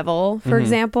a revel, for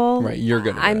example, Right, you're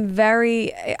good at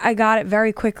I got it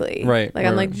very quickly. Right, Like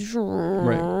I'm right. like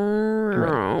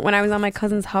Right. when I was on my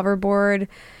cousin's hoverboard,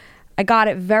 I got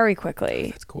it very quickly.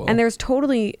 That's cool. And there's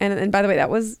totally and by the way, that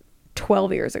was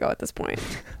 12 years ago at this point.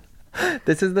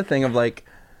 This is the thing of like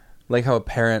how a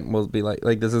parent will be like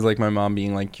this is like my mom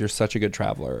being like, you're such a good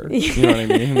traveler. You know what I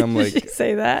mean? And I'm Did like, you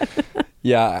say that?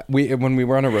 yeah, when we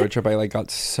were on a road trip, I like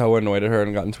got so annoyed at her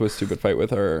and got into a stupid fight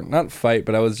with her. Not fight,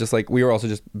 but I was just like, we were also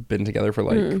just been together for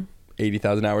like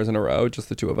 80,000 hours in a row, just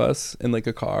the two of us in like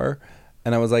a car.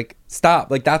 And I was like,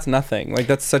 stop, like that's nothing. Like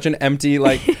that's such an empty,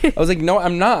 like, I was like, no,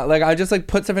 I'm not. Like I just like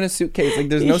put stuff in a suitcase. Like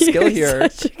there's no skill here.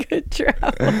 Such a good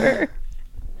traveler.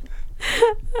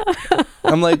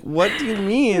 I'm like, what do you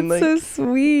mean? Like, So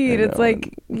sweet. I It's know.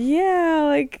 like, yeah,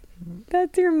 like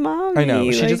that's your mom. I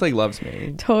know. She just like loves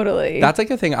me. totally. That's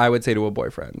like a thing I would say to a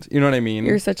boyfriend. You know what I mean?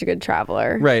 You're such a good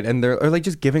traveler. Right. And they're or like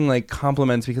just giving like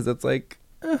compliments because it's like,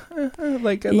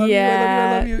 like I love you,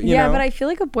 I love you. You yeah, know? but I feel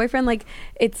like a boyfriend, like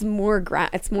it's more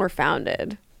it's more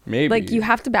founded. Maybe. Like you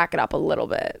have to back it up a little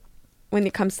bit when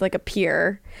it comes to like a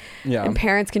peer. Yeah. And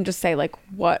parents can just say like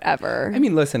whatever. I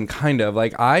mean, listen, kind of.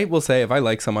 Like I will say if I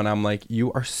like someone, I'm like,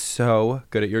 you are so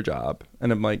good at your job.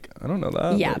 And I'm like, I don't know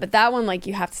that. yeah, but that one, like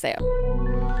you have to say it.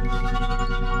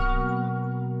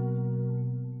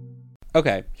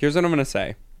 Okay, here's what I'm going to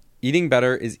say. Eating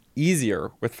better is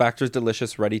easier with Factor's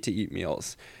delicious ready-to-eat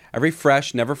meals. Every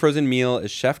fresh, never frozen meal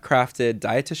is chef-crafted,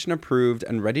 dietitian approved,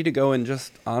 and ready to go in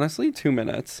just, honestly, 2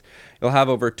 minutes. You'll have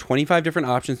over 25 different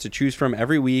options to choose from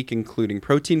every week, including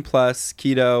Protein Plus,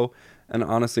 Keto, and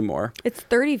honestly more. It's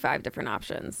 35 different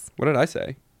options. What did I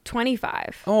say?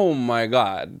 25. Oh my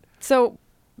God. So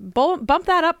bump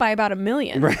that up by about 1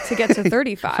 million to get to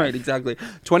 35. Right, exactly.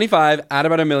 25, add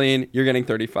about 1 million, you're getting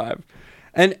 35.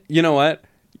 And you know what?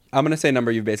 I'm going to say a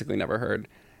number you've basically never heard.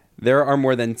 There are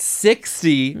more than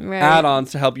 60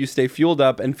 add-ons to help you stay fueled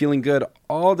up and feeling good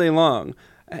all day long.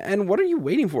 And what are you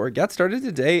waiting for? Get started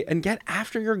today and get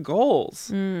after your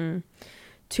goals.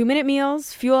 2-minute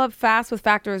meals, fuel up fast with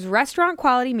Factor's restaurant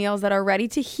quality meals that are ready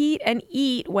to heat and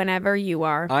eat whenever you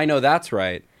are. I know that's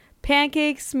right.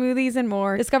 Pancakes, smoothies, and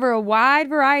more. Discover a wide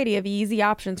variety of easy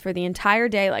options for the entire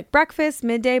day, like breakfast,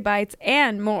 midday bites,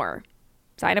 and more.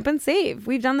 Sign up and save.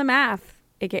 We've done the math,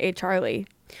 aka Charlie.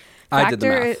 I did the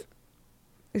math.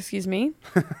 Excuse me.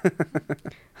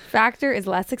 Factor is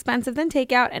less expensive than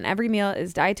takeout, and every meal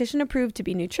is dietitian approved to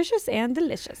be nutritious and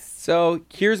delicious. So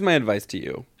here's my advice to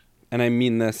you, and I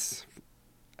mean this.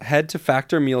 Head to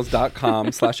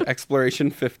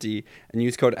factormeals.com/exploration50 and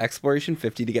use code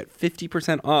exploration50 to get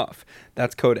 50% off.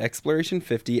 That's code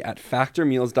exploration50 at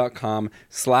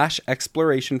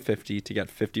factormeals.com/exploration50 to get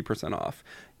 50% off.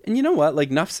 And you know what? Like,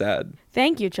 enough said.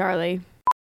 Thank you, Charlie.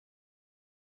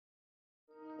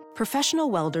 Professional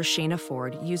welder Shayna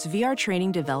Ford used VR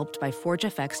training developed by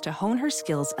ForgeFX to hone her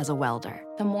skills as a welder.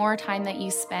 The more time that you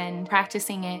spend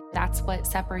practicing it, that's what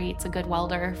separates a good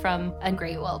welder from a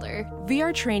great welder.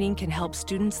 VR training can help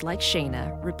students like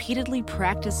Shayna repeatedly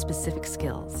practice specific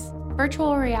skills.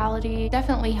 Virtual reality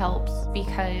definitely helps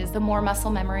because the more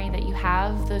muscle memory that you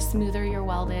have, the smoother your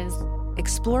weld is.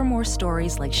 Explore more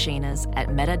stories like Shayna's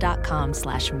at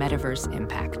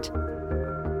meta.com/metaverseimpact.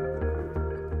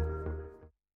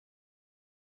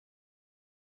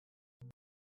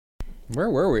 Where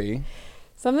were we?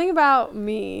 Something about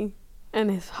me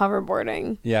and his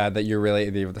hoverboarding. Yeah, that you're really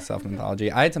the self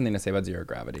mythology. I had something to say about zero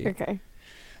gravity. Okay.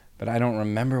 But I don't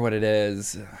remember what it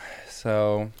is.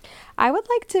 So I would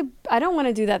like to. I don't want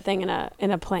to do that thing in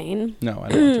a plane. No, I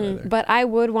don't want to either. But I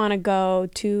would want to go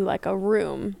to like a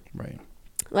room. Right.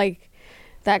 Like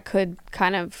that could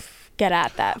kind of get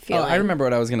at that feeling. Oh, I remember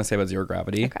what I was going to say about zero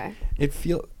gravity. Okay. Did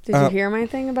you hear my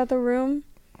thing about the room?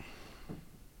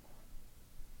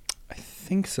 I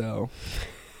think so.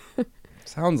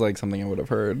 Sounds like something I would have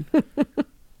heard.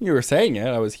 You were saying it.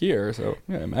 I was here. So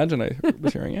yeah, imagine I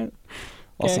was hearing it.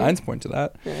 All signs point to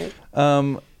that.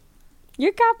 Right.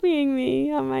 You're copying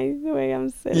me on the way I'm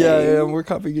sitting. Yeah, we're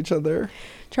copying each other.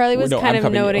 Charlie was kind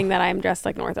of noting that I'm dressed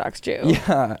like an Orthodox Jew.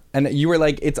 Yeah, and you were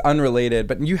like, it's unrelated,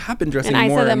 but you have been dressing more and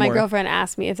more. And I said that my girlfriend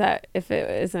asked me if it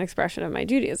is an expression of my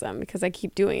Judaism because I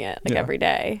keep doing it every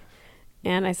day.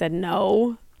 And I said,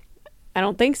 no, I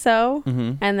don't think so.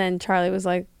 Mm-hmm. And then Charlie was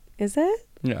like, is it?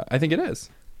 Yeah, I think it is.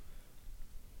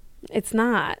 It's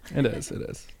not. It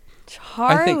is.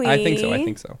 Charlie. I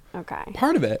think so. Okay.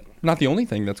 Part of it, not the only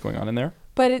thing that's going on in there.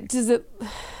 But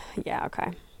yeah,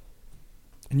 okay.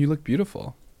 And you look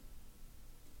beautiful.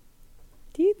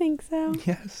 Do you think so?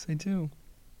 Yes, I do.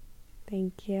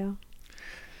 Thank you.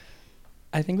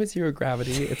 I think with zero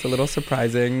gravity, it's a little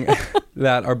surprising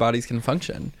that our bodies can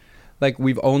function. Like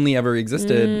we've only ever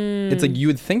existed. It's like you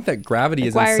would think that gravity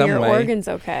is in some way. Why are your organs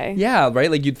okay? Yeah, right.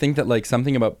 Like you'd think that like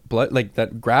something about blood, like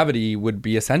that gravity would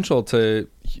be essential to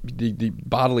the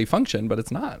bodily function, but it's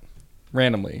not.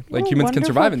 Randomly, like humans can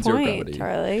survive in zero gravity.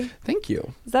 Charlie, thank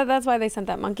you. That's why they sent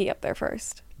that monkey up there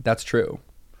first. That's true,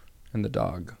 and the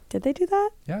dog. Did they do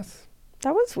that? Yes.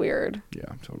 That was weird.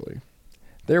 Yeah, totally.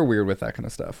 They're weird with that kind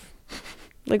of stuff.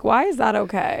 Like, why is that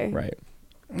okay? Right.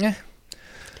 Yeah.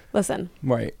 Listen.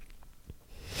 Right.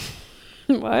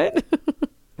 What?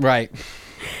 Right.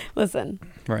 Listen.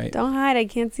 Right. Don't hide. I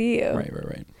can't see you.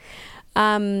 Right.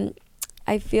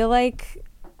 I feel like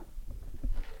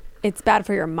it's bad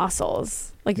for your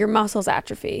muscles. Like your muscles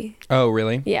atrophy. Oh,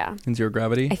 really? Yeah. In zero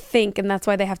gravity? I think, and that's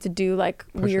why they have to do like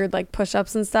weird like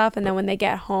push-ups and stuff, and then when they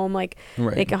get home, like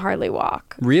they can hardly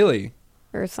walk. Really?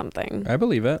 Or something. I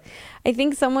believe it. I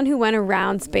think someone who went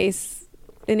around space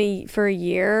for a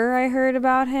year, I heard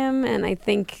about him, and I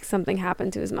think something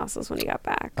happened to his muscles when he got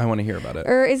back. I want to hear about it.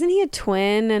 Or isn't he a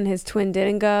twin, and his twin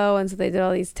didn't go, and so they did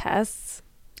all these tests?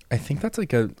 I think that's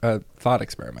like a thought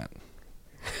experiment.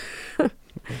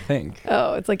 I think.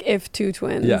 Oh, it's like if two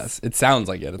twins. Yes, it sounds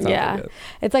like it.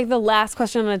 It's like the last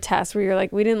question on a test where you're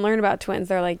like, we didn't learn about twins.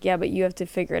 They're like, yeah, but you have to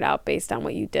figure it out based on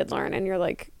what you did learn, and you're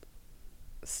like,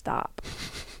 stop.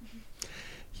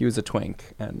 He was a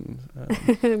twink, and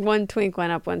one twink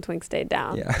went up, one twink stayed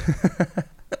down.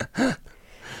 Yeah.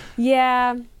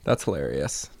 Yeah. That's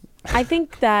hilarious. I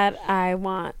think that I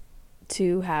want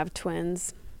to have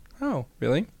twins. Oh,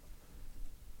 really?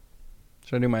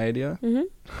 Should I do my idea?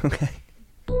 Mm-hmm. Okay.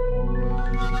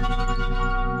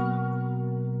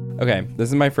 Okay, this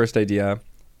is my first idea.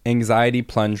 Anxiety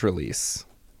plunge release.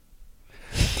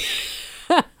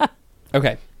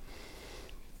 Okay.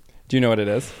 Do you know what it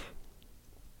is?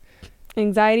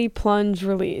 Anxiety plunge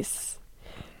release.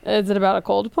 Is it about a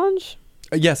cold plunge?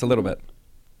 Yes, a little bit.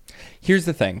 Here's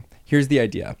the thing. Here's the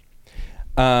idea.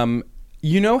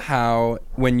 You know how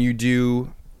when you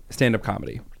do stand-up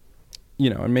comedy,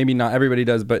 and maybe not everybody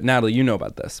does, but Natalie, you know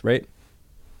about this, right?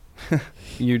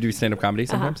 You do stand-up comedy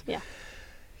sometimes? Yeah.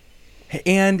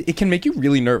 And it can make you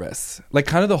really nervous, like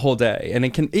kind of the whole day. And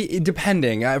it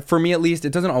depending, for me at least, it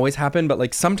doesn't always happen, but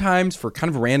like sometimes for kind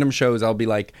of random shows, I'll be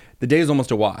like, the day is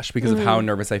almost a wash because of how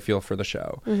nervous I feel for the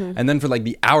show. Mm-hmm. And then for like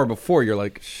the hour before, you're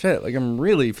like, shit, like I'm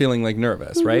really feeling like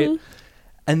nervous, right?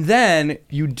 And then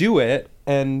you do it,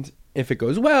 and if it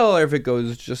goes well, or if it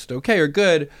goes just okay or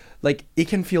good, like it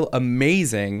can feel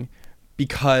amazing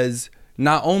because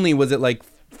not only was it like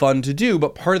fun to do,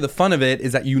 but part of the fun of it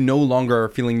is that you no longer are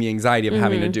feeling the anxiety of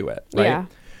having to do it, right? Yeah.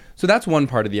 So that's one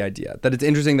part of the idea, that it's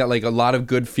interesting that like a lot of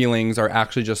good feelings are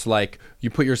actually just like you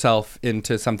put yourself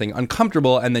into something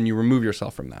uncomfortable and then you remove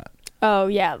yourself from that. Oh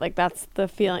yeah, like that's the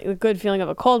feeling. The good feeling of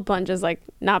a cold plunge is like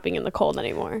not being in the cold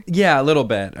anymore. Yeah, a little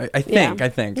bit. I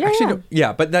think. Yeah, actually,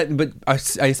 yeah. But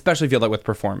I especially feel that with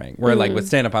performing, where like with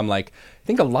stand up, I'm like, I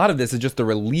think a lot of this is just the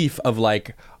relief of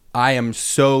like, I am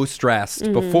so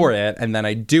stressed before it, and then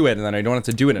I do it, and then I don't have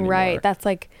to do it anymore. Right. That's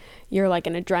like, you're like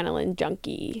an adrenaline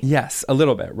junkie. Yes, a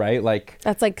little bit, right? Like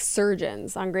that's like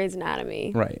surgeons on Grey's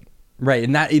Anatomy. Right. Right.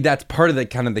 And that's part of the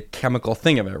kind of the chemical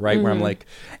thing of it, right? Where I'm like,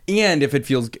 and if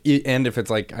it's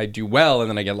like I do well and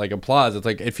then I get like applause, it's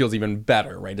like it feels even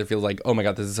better, right? It feels like, oh my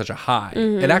God, this is such a high.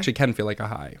 It actually can feel like a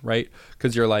high, right?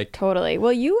 Because you're like, totally.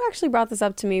 Well, you actually brought this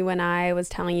up to me when I was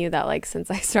telling you that like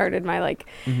since I started my like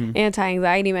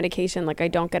anti-anxiety medication, like I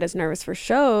don't get as nervous for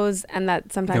shows, and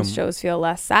that sometimes shows feel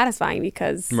less satisfying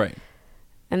because right.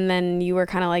 And then you were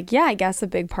kind of like, yeah, I guess a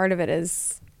big part of it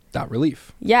is that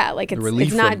relief. Yeah, like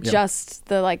it's not just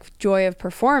the like joy of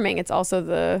performing, it's also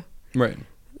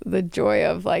the joy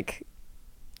of like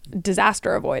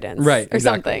disaster avoidance, right? Or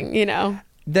something, you know.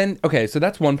 Then okay, so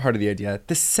that's one part of the idea.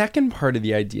 The second part of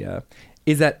the idea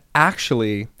is that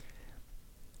actually,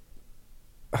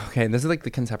 okay, this is like the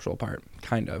conceptual part,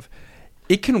 kind of.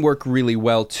 It can work really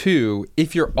well too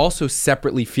if you're also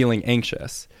separately feeling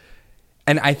anxious.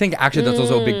 And I think actually that's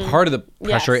also a big part of the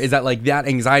pressure is that like that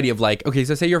anxiety of like, okay,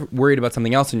 so say you're worried about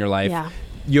something else in your life. Yeah.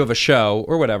 You have a show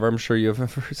or whatever. I'm sure you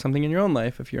have something in your own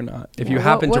life if you're not. If you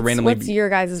happen to randomly... What's your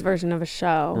guys' version of a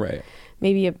show? Right.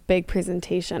 Maybe a big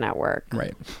presentation at work.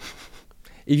 Right.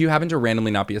 If you happen to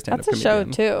randomly not be a stand-up comedian.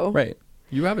 That's a show too. Right.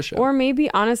 You have a show. Or maybe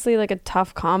honestly like a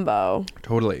tough combo.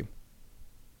 Totally.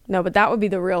 No, but that would be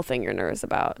the real thing you're nervous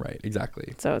about. Right.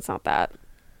 Exactly. So it's not that.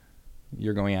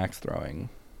 You're going axe throwing.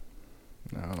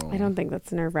 No. I don't think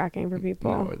that's nerve-wracking for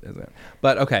people. No, it isn't.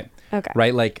 But okay.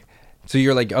 Right? Like, so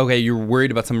you're like, okay, you're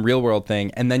worried about some real world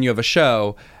thing, and then you have a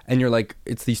show, and you're like,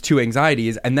 it's these two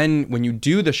anxieties, and then when you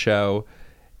do the show,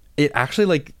 it actually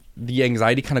like the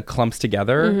anxiety kind of clumps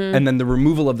together, and then the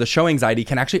removal of the show anxiety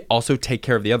can actually also take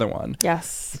care of the other one.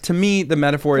 Yes. To me, the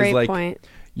metaphor is like point.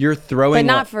 You're throwing,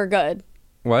 but not for good.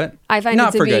 What? I find not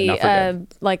it to for be good.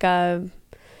 Like a.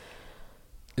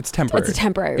 It's temporary. It's a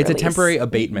temporary It's release, a temporary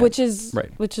abatement. which is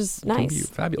right. Which is nice.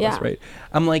 Fabulous, right?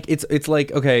 I'm like, it's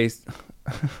like, okay.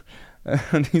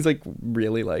 And he's like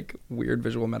really like weird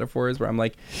visual metaphors where I'm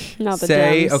like, not the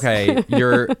say, gems. okay,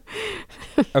 you're,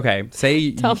 okay,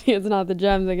 say. Tell me it's not the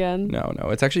gems again. No,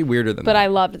 it's actually weirder than that. But I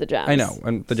loved the gems. I know,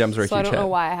 and the gems were a huge hit. So I don't know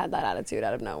why I had that attitude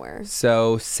out of nowhere.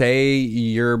 So say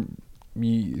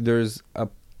there's a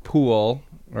pool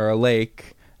or a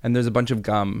lake and there's a bunch of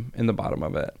gum in the bottom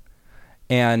of it.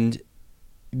 And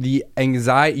the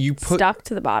anxiety you put stuck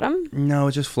to the bottom? No,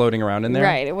 it's just floating around in there.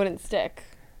 Right, it wouldn't stick.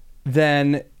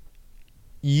 Then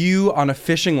you on a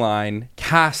fishing line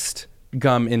cast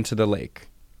gum into the lake.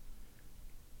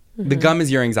 The gum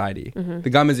is your anxiety. The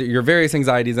gum is your various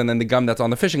anxieties, and then the gum that's on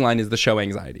the fishing line is the show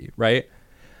anxiety, right?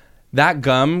 That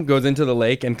gum goes into the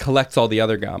lake and collects all the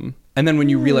other gum. And then when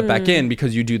you reel it back in,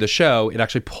 because you do the show, it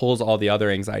actually pulls all the other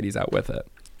anxieties out with it.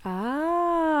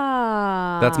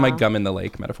 That's my gum in the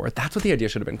lake metaphor. That's what the idea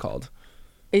should have been called.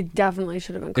 It definitely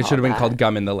should have been called It should have been called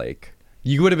gum in the lake.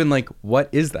 You would have been like, what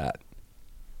is that?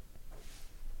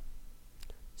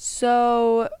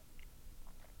 So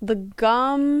the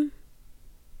gum,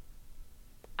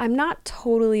 I'm not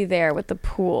totally there with the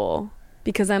pool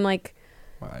because I'm like,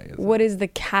 what is the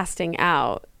casting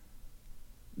out?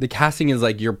 The casting is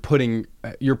like you're putting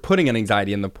an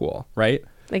anxiety in the pool, right?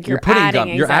 Like you're putting adding gum.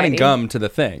 Anxiety. You're adding gum to the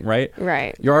thing, right?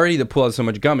 Right. You're already the pool has so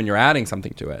much gum and you're adding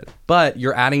something to it. But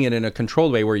you're adding it in a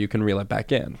controlled way where you can reel it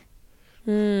back in.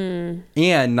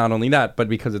 And not only that, but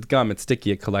because it's gum, it's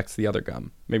sticky, it collects the other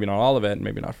gum. Maybe not all of it,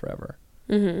 maybe not forever.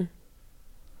 It's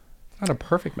not a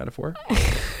perfect metaphor.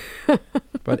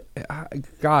 But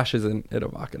gosh, isn't it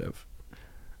evocative?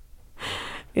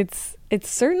 It's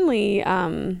certainly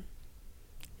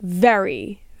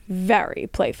very, very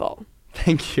playful.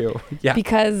 Thank you. Yeah.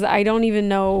 Because I don't even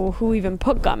know who even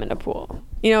put gum in a pool.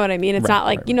 You know what I mean? It's not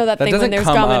like, you know that thing when there's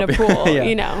gum in a pool, yeah.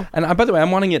 You know. And by the way, I'm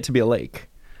wanting it to be a lake.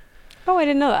 Oh, I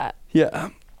didn't know that. Yeah.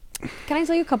 Can I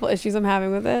tell you a couple issues I'm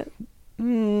having with it?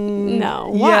 No.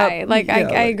 Why? Yeah, like,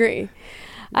 I agree.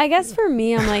 I guess for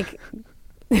me, I'm like...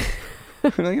 I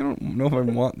don't know if I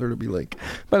want there to be like...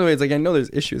 By the way, it's like, I know there's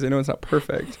issues. I know it's not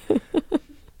perfect.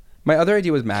 My other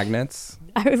idea was magnets.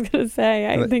 I was going to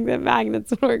say, I think that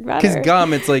magnets would work better. Because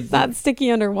gum, it's like... It's not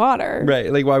sticky underwater.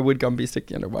 Right. Like, why would gum be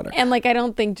sticky underwater? And like, I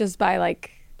don't think just by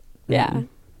like... Yeah.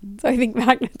 So I think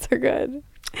magnets are good.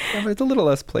 Yeah, but it's a little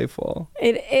less playful.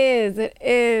 It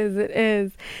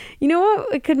is. You know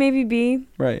what it could maybe be?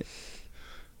 Right.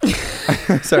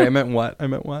 Sorry, I meant what?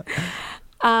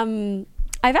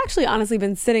 I've actually honestly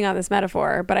been sitting on this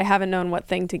metaphor, but I haven't known what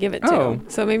thing to give it to. Oh.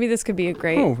 So maybe this could be a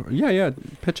great... Oh, yeah.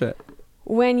 Pitch it.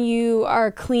 When you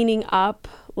are cleaning up,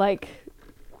 like,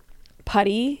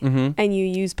 putty, and you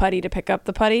use putty to pick up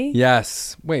the putty.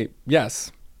 Yes. Wait,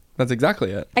 yes. That's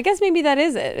exactly it. I guess maybe that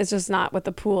is it. It's just not with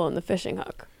the pool and the fishing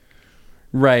hook.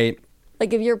 Right.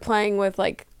 Like, if you're playing with,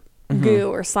 like, goo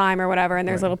or slime or whatever, and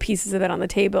there's little pieces of it on the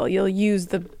table, you'll use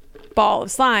the ball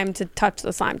of slime to touch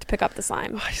the slime, to pick up the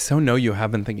slime. I so know you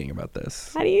have been thinking about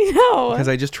this. How do you know? Because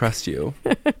I just trust you.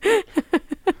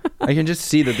 I can just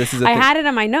see that this is a I had it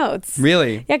on my notes.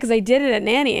 Really? Yeah, because I did it at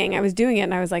nannying. I was doing it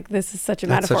and I was like, this is such a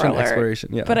That's metaphor such an alert. exploration,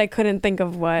 yeah. But I couldn't think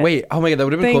of what. Wait, oh my God, that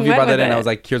would have been cool if you went brought that with in. I it. was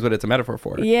like, here's what it's a metaphor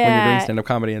for. When you're Yeah. doing stand-up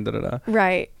comedy and da-da-da.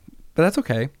 Right. But that's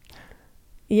okay.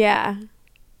 Yeah.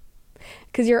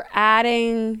 Because you're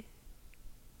adding.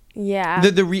 Yeah.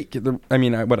 I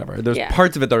mean, whatever. There's Yeah.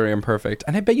 parts of it that are imperfect.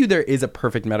 And I bet you there is a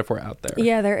perfect metaphor out there.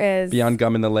 Yeah, there is. Beyond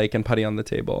gum in the lake and putty on the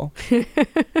table.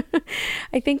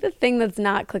 I think the thing that's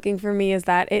not clicking for me is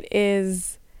that it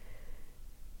is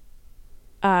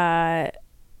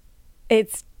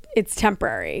it's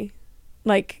temporary.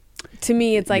 Like, to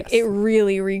me, it's like Yes. it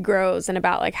really regrows in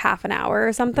about like half an hour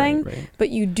or something. Right. But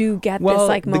you do get Well, this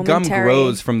like the momentary. gum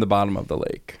grows from the bottom of the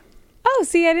lake. Oh,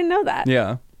 see, I didn't know that.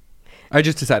 Yeah. I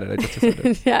just decided.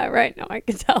 Yeah, right. No, I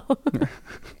can tell.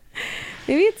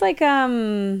 Maybe it's like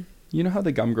You know how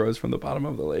the gum grows from the bottom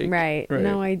of the lake? Right.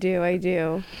 No, I do.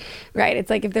 Right. It's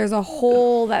like if there's a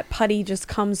hole that putty just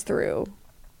comes through.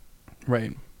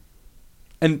 Right.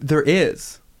 And there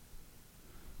is.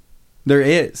 There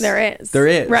is.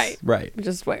 Right. Right.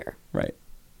 Just where? Right.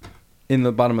 In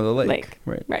the bottom of the lake.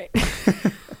 Right.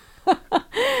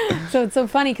 So it's so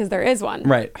funny because there is one.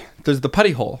 Right. There's the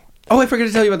putty hole. Oh, I forgot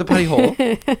to tell you about the putty hole.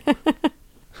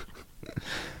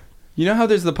 You know how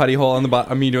there's the putty hole on the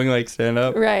bottom? Me doing like stand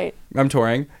up. Right. I'm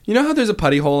touring. You know how there's a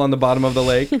putty hole on the bottom of the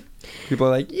lake? People are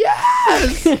like,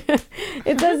 yes!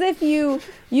 It's as if you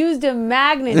used a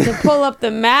magnet to pull up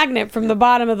the magnet from the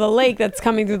bottom of the lake that's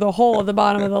coming through the hole at the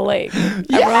bottom of the lake.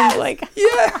 Everyone's like,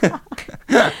 yeah.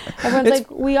 Everyone's like,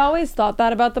 we always thought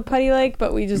that about the putty lake,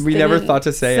 but we never thought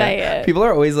to say it. People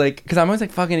are always like, because I'm always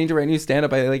like, fuck, I need to write new stand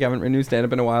up. I haven't written new stand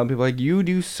up in a while. And people are like, you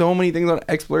do so many things on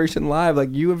Exploration Live. Like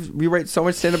we write so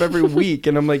much stand up every week.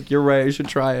 And I'm like, you're right, I should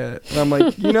try it. And I'm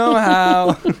like, you know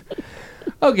how?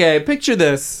 Okay, picture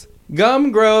this.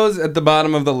 Gum grows at the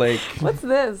bottom of the lake. What's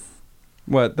this?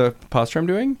 What, the posture I'm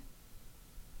doing?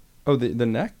 Oh, the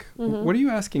neck? Mm-hmm. What are you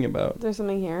asking about? There's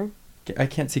something here. I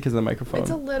can't see because of the microphone. It's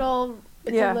a little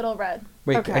red.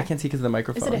 Wait, Okay. I can't see because of the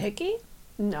microphone. Is it a hickey?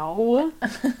 No.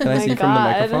 Can I see from the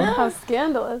microphone? How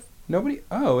scandalous. Nobody.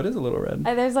 Oh, it is a little red.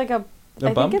 There's like I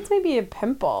bump? think it's maybe a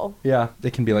pimple. Yeah,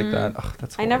 it can be like that. Ugh,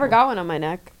 that's I never horrible. got one on my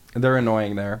neck. They're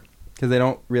annoying there because they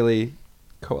don't really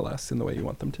coalesce in the way you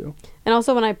want them to. And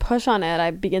also when I push on it, I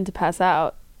begin to pass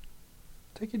out.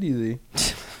 Take it easy.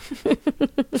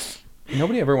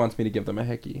 Nobody ever wants me to give them a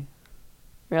hickey.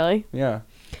 Really? Yeah.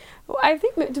 Well, I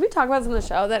think, did we talk about this on the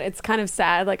show that it's kind of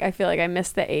sad? Like, I feel like I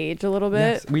missed the age a little bit.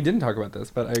 Yes, we didn't talk about this,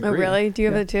 but I agree. Oh, really? Do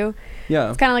you have it too? Yeah.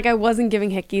 It's kind of like I wasn't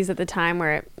giving hickeys at the time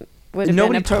where it would have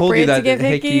Nobody been told appropriate you that to give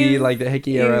hickey, hickeys. like the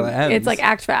hickey era ends. It's like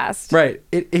act fast. Right.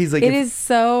 It is like. It is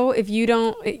so, if you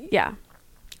don't, yeah.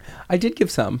 I did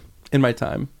give some in my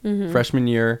time. Mm-hmm. Freshman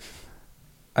year,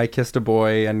 I kissed a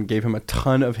boy and gave him a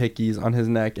ton of hickeys on his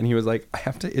neck, and he was like, I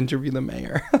have to interview the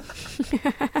mayor.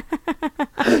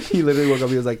 He literally woke up,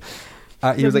 he was like,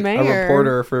 he was like a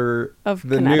reporter for of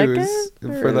the news.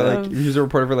 For the he was a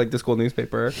reporter for like the school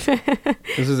newspaper.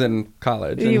 This was in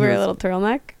college. Did you wear a little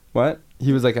turtleneck? What?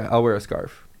 He was like, I'll wear a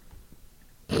scarf.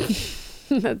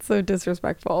 That's so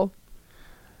disrespectful.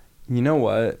 You know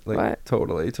what? Like, what?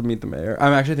 Totally, to meet the mayor.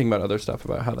 I'm actually thinking about other stuff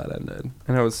about how that ended.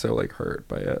 And I was so, like, hurt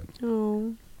by it.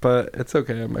 Oh. But it's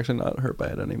okay. I'm actually not hurt by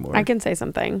it anymore. I can say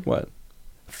something. What?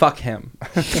 Fuck him.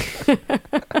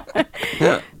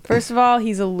 First of all,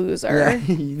 he's a loser. Yeah,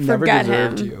 he never Forget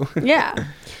deserved him. you. Yeah.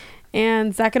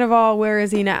 And second of all, where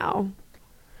is he now?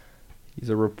 He's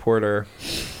a reporter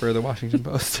for the Washington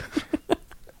Post.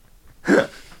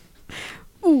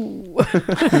 Ooh.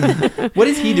 What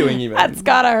is he doing even? That's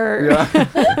gotta hurt.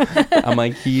 Yeah. I'm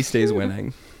like, he stays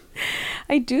winning.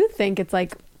 I do think it's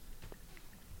like,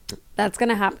 that's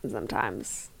gonna happen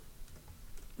sometimes.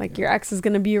 Like, your ex is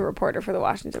gonna be a reporter for the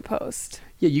Washington Post.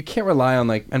 Yeah, you can't rely on,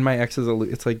 like, and my ex is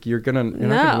it's like, you're not gonna win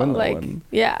that one.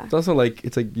 Yeah. It's also like,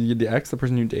 it's like, the ex, the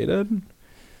person you dated.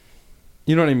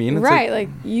 You know what I mean? It's right, like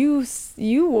you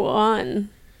won.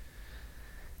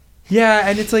 Yeah,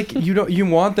 and it's like you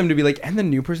want them to be like, and the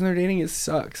new person they're dating, it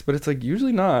sucks, but it's like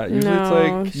usually not. Usually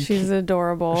no, it's like she's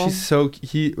adorable. She's so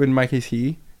in my case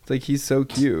it's like he's so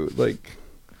cute. Like,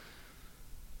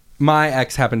 my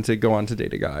ex happened to go on to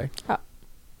date a guy. Oh.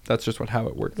 That's just how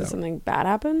it worked Did out. something bad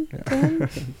happen to him?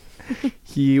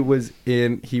 He was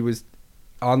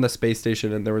on the space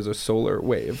station and there was a solar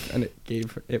wave and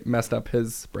it messed up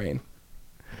his brain.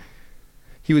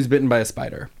 He was bitten by a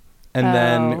spider. And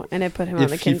then and it put him on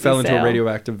the if he Kinsey fell into a sale.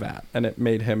 radioactive vat, and it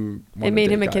made him It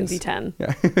made him a Kinsey 10.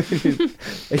 Yeah.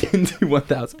 A Kinsey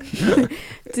 1000.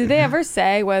 Did they ever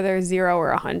say whether 0 or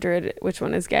 100, which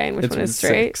one is gay and which one is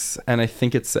straight? 6, and I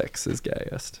think it's 6 is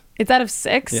gayest. It's out of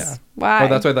 6? Yeah. Why? Oh,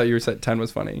 that's why I thought you said 10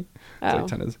 was funny. It's like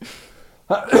 10 is.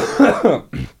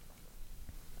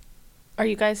 Are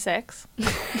you guys 6?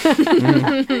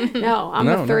 No, I'm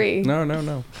a 3.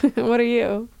 No. What are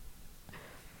you?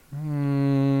 What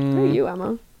are you,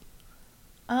 Emma?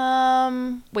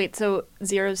 Wait, so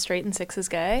 0 is straight and 6 is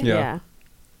gay? Yeah.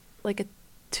 Like a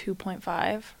 2.5?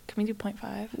 Can we do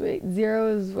 0.5? Wait,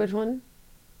 0 is which one?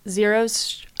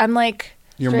 0's, I'm like,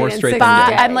 You're more Straight straight and than six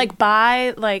gay. gay. I'm like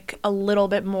bi, like a little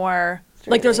bit more,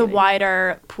 Straight like there's a lady.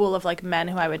 wider pool of like men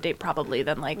who I would date probably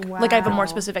than like I have a more Wow.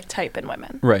 specific type in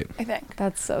women. Right. I think.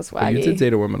 That's so But you did swaggy.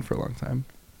 date a woman for a long time.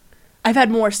 I've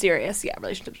had more serious,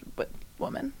 relationships with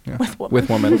women. Yeah. With women. With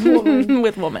woman.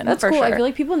 With women. That's for cool. Sure. I feel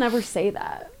like people never say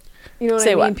that. You know what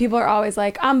Say I mean? what? People are always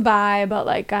like, I'm bi, but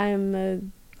like I'm a...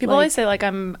 People like- always say like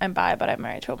I'm bi, but I'm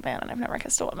married to a man and I've never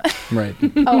kissed a woman. Right.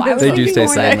 Oh, I was They do thinking stay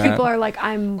more saying that that. people are like,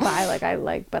 I'm bi,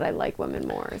 but I like women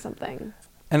more or something.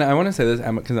 And I want to say this,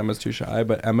 Emma, because Emma's too shy,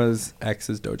 but Emma's ex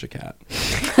is Doja Cat.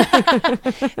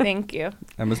 Thank you.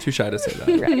 Emma's too shy to say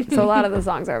that. Right. So a lot of the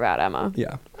songs are about Emma.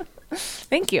 Yeah.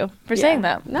 Thank you for Yeah. saying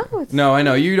that. No, it's... No, I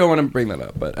know. You don't want to bring that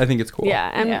up, but I think it's cool. Yeah,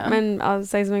 and, Yeah. and I'll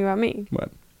say something about me.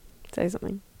 What? Say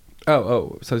something.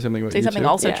 Oh, say something about Say you something too?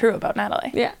 also Yeah. true about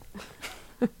Natalie. Yeah.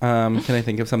 Can I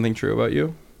think of something true about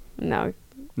you? No.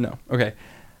 No. Okay.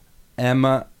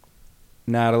 Emma,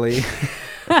 Natalie.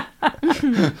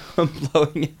 I'm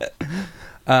blowing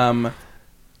it.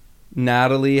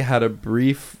 Natalie had a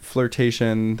brief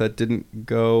flirtation that didn't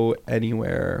go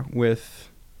anywhere with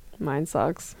Mine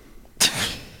sucks.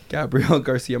 Gabriel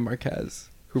Garcia Marquez,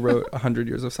 who wrote 100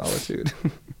 Years of Solitude.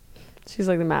 She's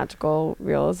like the magical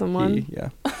realism one. He, yeah.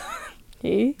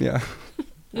 He? Yeah.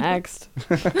 Next.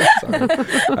 Sorry.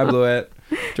 I blew it.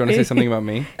 Do you want to say something about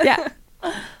me? Yeah.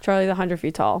 Charlie's 100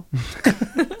 feet tall.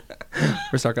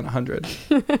 We're stuck on 100.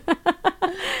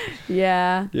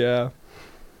 Yeah. Yeah.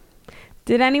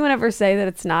 Did anyone ever say that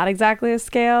it's not exactly a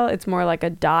scale? It's more like a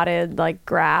dotted like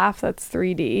graph that's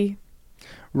 3D.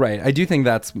 Right. I do think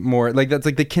that's more like that's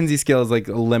like the Kinsey scale is like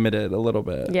limited a little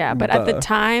bit. Yeah, but at the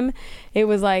time it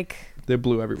was like they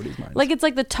blew everybody's minds. like it's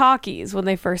like the talkies when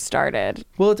they first started.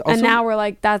 Well, it's also And now we're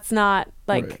like that's not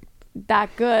like Right. that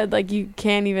good. Like you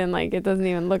can't even like it doesn't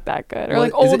even look that good. Or Well, like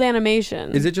is old it-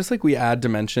 animation. Is it just like we add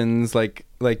dimensions like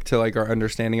to like our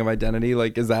understanding of identity?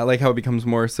 Like is that like how it becomes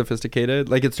more sophisticated?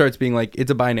 Like it starts being like it's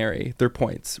a binary. They're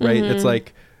points, right? Mm-hmm. It's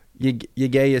like you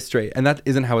gay, you straight, and that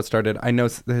isn't how it started. I know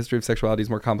the history of sexuality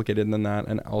is more complicated than that,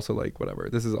 and also like whatever.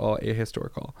 This is all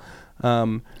ahistorical.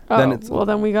 Then it's well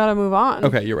then we gotta move on.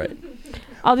 okay. You're right.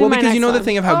 I'll do Well, my because you next know the one.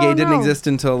 thing of how Oh, gay didn't no. exist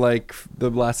until like the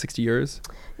last 60 years.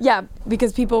 Yeah,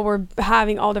 because people were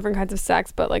having all different kinds of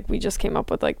sex, but like we just came up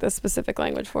with like the specific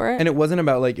language for it. And it wasn't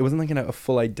about like it wasn't like a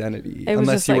full identity It was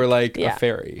unless just, you were like, like yeah. a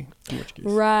fairy. In which case,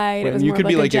 Right. It Right, was and you more could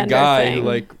like be like a gender guy thing. who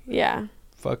like yeah,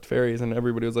 fucked fairies, and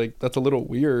everybody was like, "That's a little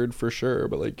weird for sure,"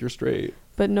 but like you're straight.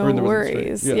 but no Or there wasn't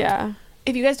worries. straight. Yeah. Yeah.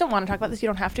 If you guys don't want to talk about this, you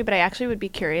don't have to, but I actually would be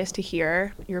curious to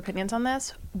hear your opinions on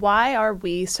this. Why are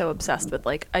we so obsessed with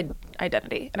like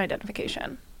identity and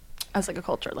identification as like a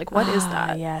culture? Like what is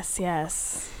that? Yes,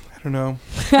 yes. I don't know.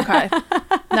 Okay.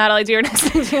 Natalie, do your next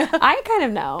thing. I kind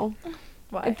of know.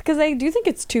 Why? Because I do think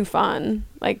it's too fun.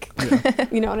 Like,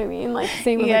 you know what I mean? Like,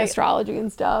 same with Yeah. like astrology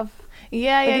and stuff.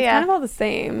 Yeah, Like, yeah, it's yeah. kind of all the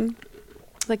same.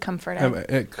 like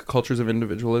comforting. Cultures of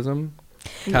individualism.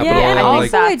 Yeah, Capital, and I think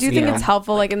also I that's, do you think know. it's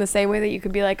helpful, like in the same way that you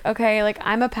could be like, okay, like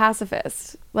I'm a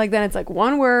pacifist. Like then it's like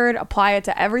one word, apply it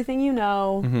to everything you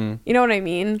know. Mm-hmm. You know what I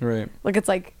mean? Right. Like it's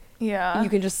like Yeah. you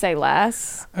can just say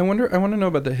less. I want to know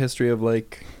about the history of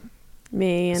like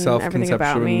Me and everything about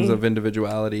self-conceptions me. of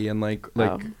individuality and like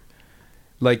Oh.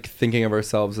 like thinking of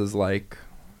ourselves as like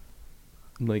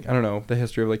I don't know, the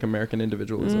history of like American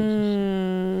individualism.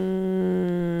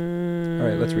 All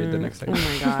right, let's read the next thing. Oh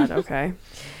my god, okay.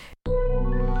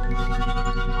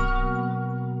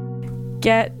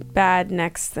 Get bad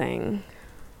next thing.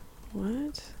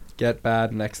 What? Get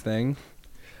bad next thing.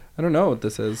 I don't know what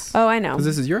this is. Oh, I know. Because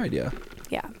this is your idea.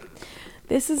 Yeah.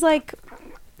 This is like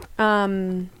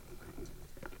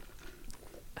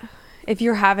if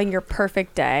you're having your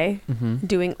perfect day,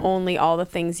 doing only all the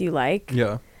things you like,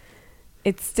 Yeah.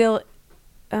 it's still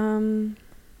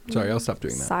Sorry, I'll stop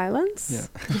doing that. silence. Yeah.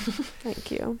 Thank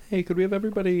you. Hey, could we have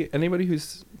anybody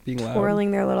who's being loud?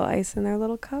 Swirling their little ice in their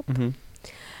little cup. Mm-hmm.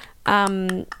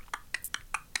 Um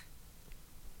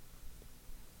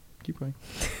Keep going.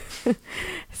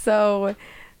 so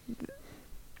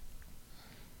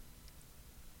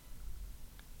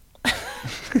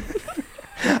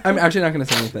I'm actually not going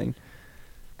to say anything.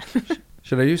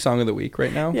 Should I do Song of the Week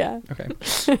right now? Yeah. Okay.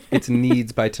 It's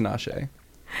Needs by Tinashe.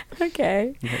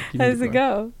 Okay. How does it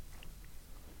go?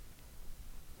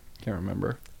 Can't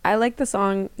remember. I like the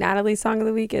song. Natalie's Song of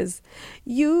the Week is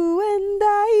You and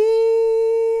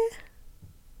I.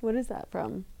 What is that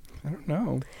from? I don't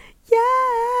know. Yeah.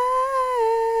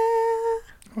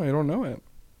 Oh, I don't know it.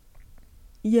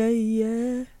 Yeah,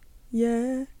 you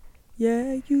and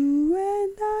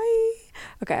I.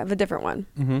 Okay, I have a different one.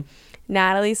 Mm-hmm.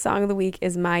 Natalie's Song of the Week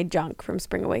is My Junk from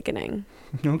Spring Awakening.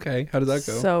 Okay, how does that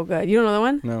go? So good. You don't know that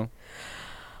one? No.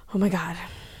 Oh my God.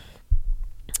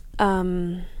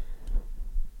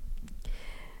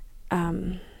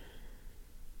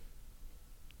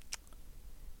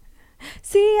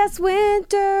 See us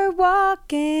winter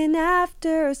walking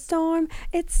after a storm.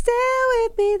 It's still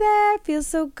with me there, feels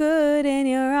so good in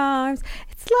your arms.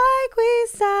 It's like we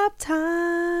stopped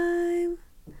time.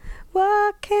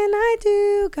 What can I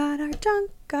do? Got our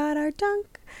junk, got our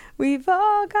junk. We've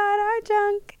all got our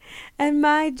junk, and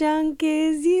my junk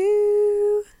is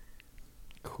you.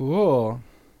 Cool.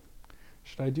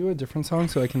 Should I do a different song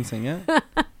so I can sing it?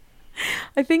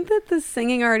 I think that the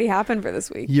singing already happened for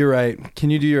this week. You're right. Can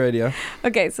you do your idea?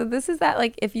 Okay, so this is that,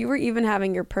 like, if you were even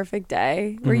having your perfect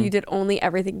day where you did only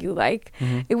everything you like,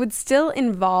 it would still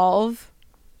involve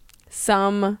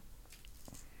some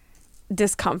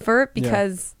discomfort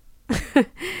because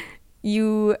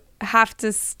you have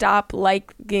to stop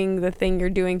liking the thing you're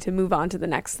doing to move on to the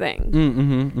next thing.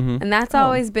 And that's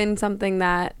always been something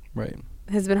that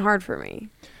has been hard for me.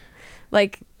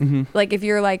 Like, like if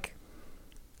you're like,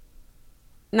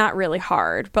 not really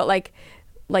hard, but like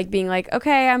being like,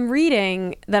 okay, I'm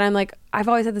reading, then I'm like, I've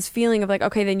always had this feeling of like,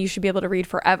 okay, then you should be able to read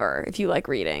forever if you like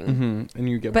reading. And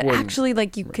you get but bored. actually,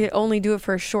 like, you could only do it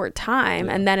for a short time,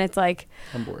 and then it's like,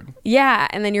 I'm bored. Yeah,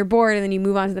 and then you're bored, and then you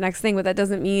move on to the next thing, but that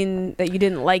doesn't mean that you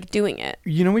didn't like doing it.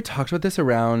 You know, we talked about this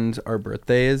around our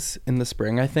birthdays in the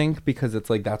spring, I think, because it's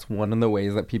like that's one of the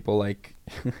ways that people like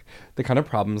the kind of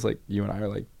problems like you and I are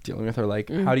like dealing with are like,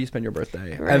 how do you spend your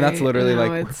birthday? Right. And that's literally No,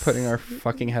 like we're putting our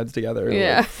fucking heads together to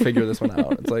Yeah. like, figure this one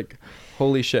out. It's like,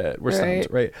 holy shit, we're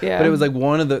stumped, right? Yeah. But it was like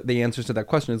one of the answers to that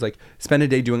question is like spend a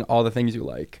day doing all the things you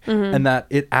like. And that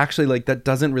it actually like that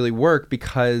doesn't really work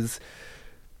because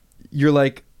you're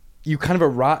like, you kind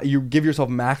of you give yourself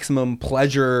maximum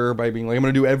pleasure by being like, I'm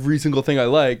gonna do every single thing I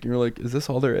like. And you're like, is this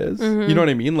all there is? You know what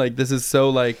I mean? Like this is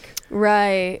so like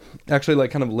actually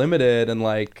like kind of limited and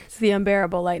like It's the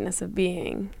unbearable lightness of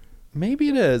being. Maybe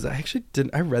it is. I actually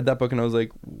didn't. I read that book and I was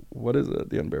like, what is it?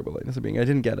 The unbearable lightness of being. I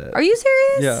didn't get it. Are you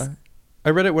serious? Yeah,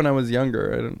 I read it when I was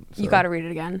younger. I didn't. So. You got to read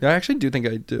it again. Yeah, I actually do think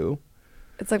I do.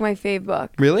 It's like my fave book.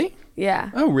 Really?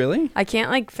 Yeah. Oh, really? I can't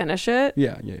like finish it.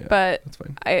 Yeah. But that's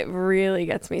fine. It really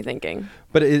gets me thinking.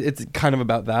 But it's kind of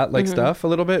about that like stuff a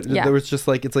little bit. Yeah. There was just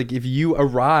like, it's like if you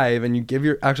arrive and you give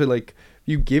you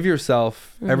give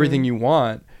yourself everything you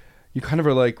want, you kind of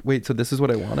are like, wait, so this is what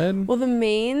I wanted? Well, the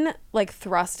main like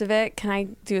thrust of it, can I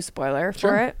do a spoiler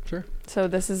for it? Sure. So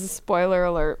this is a spoiler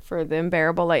alert for The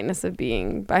Unbearable Lightness of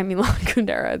Being by Milan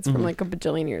Kundera. It's from like a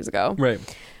bajillion years ago. Right.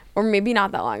 Or maybe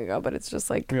not that long ago, but it's just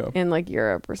like in like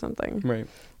Europe or something. Right.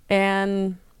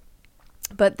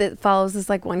 But it follows this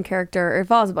like one character, or it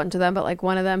follows a bunch of them, but like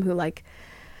one of them who like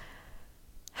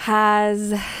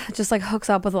has just like hooks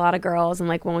up with a lot of girls and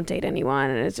like won't date anyone,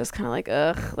 and it's just kind of like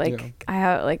ugh, like I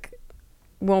have like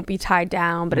won't be tied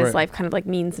down, but his life kind of like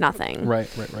means nothing. Right.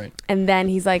 And then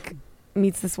he's like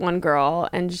meets this one girl,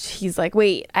 and he's like,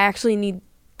 wait, I actually need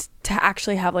to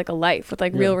actually have like a life with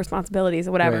like real responsibilities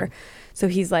or whatever. Right. So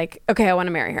he's like, okay, I want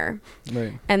to marry her.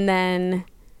 Right. And then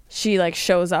she like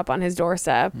shows up on his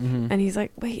doorstep, and he's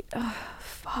like, wait,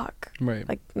 fuck. Right.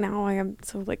 Like now I am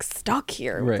so like stuck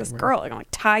here with this girl. Like I'm like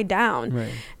tied down.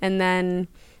 Right. And then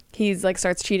he's like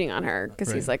starts cheating on her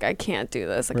because he's like, I can't do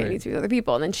this. Like I need to be with other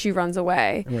people. And then she runs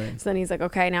away. Right. So then he's like,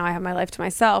 okay, now I have my life to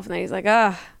myself. And then he's like,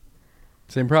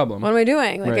 same problem. what am I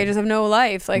doing? Like I just have no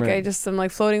life. Like Right. I just am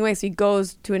like floating away. So he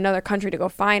goes to another country to go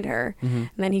find her. And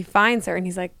then he finds her and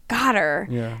he's like, got her.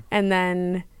 Yeah. And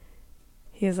then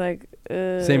he's like,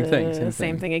 Same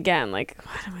thing again. Like,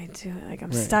 what am I doing? Like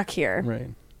I'm stuck here. Right.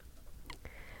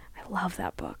 I love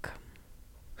that book.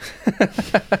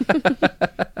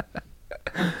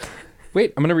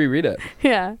 Wait, I'm gonna reread it.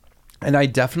 Yeah. And I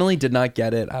definitely did not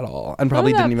get it at all, and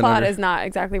probably didn't even. Plot is not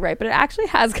exactly right, but it actually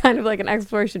has kind of like an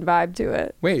exploration vibe to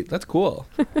it. Wait, that's cool.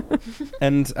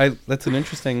 And that's an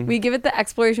interesting. We give it the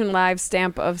Exploration Live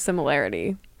stamp of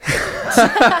similarity.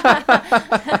 It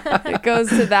goes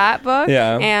to that book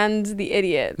and The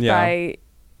Idiot by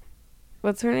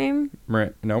what's her name?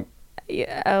 Right. Nope.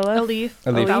 Yeah, Elif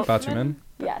Elif Batuman.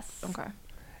 Yes. Okay.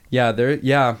 Yeah,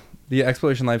 the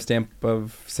exploration life stamp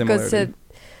of similarity. Goes to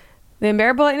The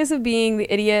Unbearable Lightness of Being,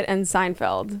 The Idiot, and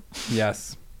Seinfeld.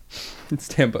 Yes. It's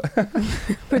Tampa.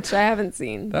 Which I haven't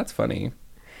seen. That's funny.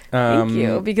 Thank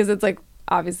you. Because it's like,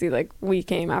 obviously, like, we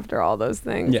came after all those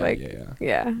things.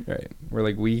 Yeah. Right. We're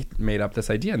like, we made up this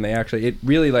idea, and it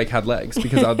really, like, had legs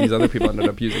because all these other people ended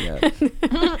up using it.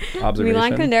 Observation.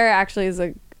 Milan Kundera actually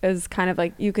is kind of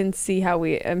like, you can see how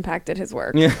we impacted his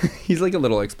work. Yeah. He's like a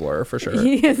little explorer for sure.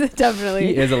 He is definitely.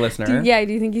 He is a listener. Do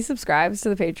you think he subscribes to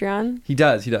the Patreon? He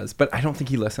does. But I don't think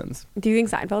he listens. Do you think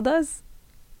Seinfeld does?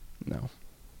 No.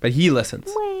 But he listens.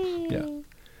 Yeah.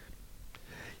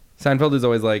 Seinfeld is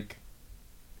always like,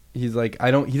 he's like,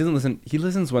 he doesn't listen. He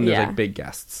listens when there's like big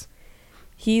guests.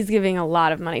 He's giving a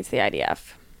lot of money to the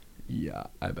IDF. Yeah,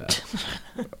 I bet.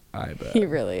 He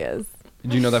really is.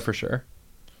 Did you know that for sure?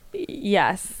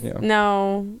 Yes. Yeah.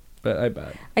 No. But I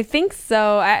bet. I think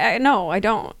so. No, I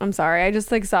don't. I'm sorry. I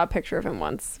just like saw a picture of him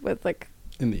once with like.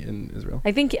 In Israel.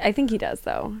 I think he does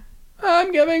though.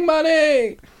 I'm giving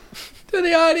money to the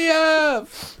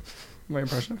IDF. My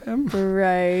impression of him.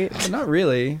 Right. Not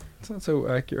really. It's not so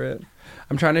accurate.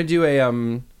 I'm trying to do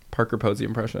a Parker Posey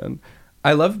impression.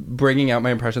 I love bringing out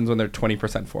my impressions when they're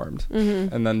 20% formed,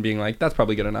 and then being like, "That's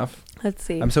probably good enough." Let's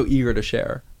see. I'm so eager to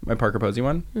share my Parker Posey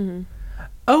one. Mm-hmm.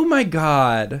 Oh my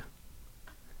God.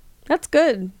 That's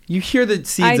good. You hear the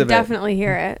seeds of it. I definitely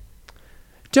hear it.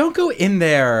 Don't go in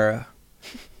there.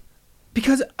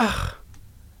 Because,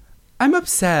 I'm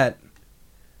upset.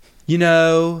 You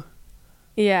know?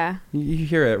 Yeah. You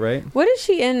hear it, right? What is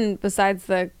she in besides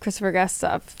the Christopher Guest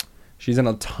stuff? She's in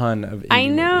a ton of indie I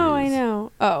know.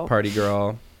 movies. Oh. Party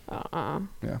Girl.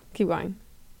 Yeah. Keep going.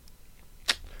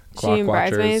 Clock She in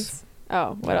Watchers. Bridesmaids?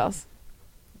 Oh, what else?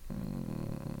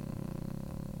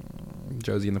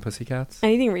 Josie and the Pussycats.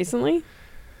 Anything recently?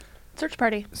 Search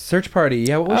Party. Search Party.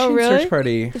 Yeah, what was she in really? Search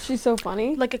Party? Is she so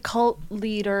funny? Like a cult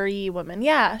leader-y woman.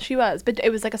 Yeah, she was. But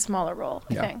it was like a smaller role,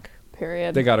 I think.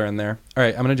 Period. They got her in there. All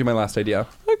right, I'm going to do my last idea.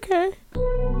 Okay.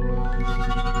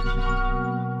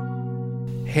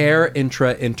 Hair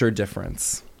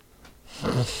interdifference.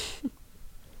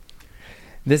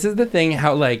 This is the thing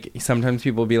how, like, sometimes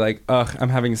people be like, ugh, I'm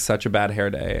having such a bad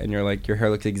hair day. And you're like, your hair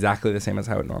looks exactly the same as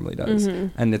how it normally does.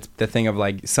 Mm-hmm. And it's the thing of,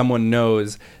 like, someone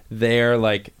knows their,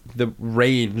 like, the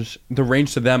range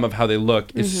to them of how they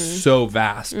look is so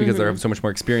vast because they have so much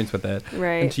more experience with it.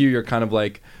 Right. And to you, you're kind of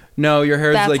like, no, your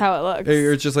hair is like... That's how it looks.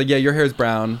 It's just like, yeah, your hair is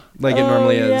brown like it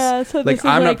normally is. Yeah, so like,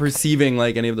 I'm not perceiving,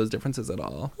 like, any of those differences at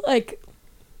all.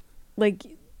 Like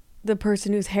the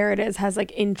person whose hair it is has,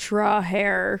 like,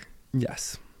 intra-hair...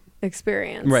 Yes.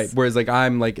 Experience. Right. Whereas like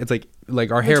I'm like it's like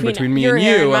our hair between me and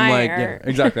you. I'm like yeah,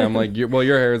 exactly. I'm like your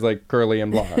hair is like curly and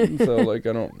blonde. So like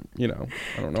I don't know.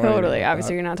 Totally.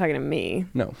 Obviously you're not talking to me.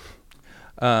 No.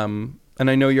 And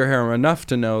I know your hair enough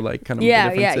to know like kind of the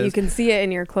differences. Yeah, you can see it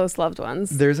in your close loved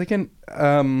ones. There's like an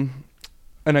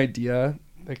idea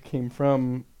that came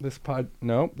from this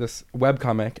webcomic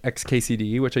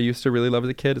XKCD, which I used to really love as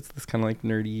a kid. It's this kind of like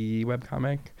nerdy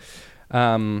webcomic.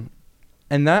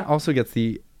 And that also gets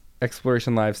the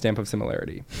Exploration Live stamp of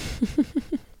similarity.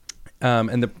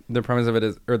 And the premise of it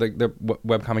is, or the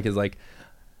webcomic is like,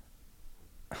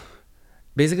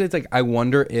 basically it's like, I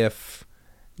wonder if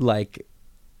like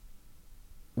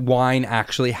wine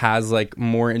actually has like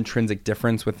more intrinsic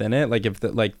difference within it. Like if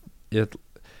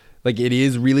it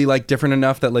is really like different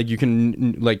enough that like you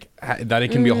can like that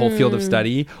it can be a whole field of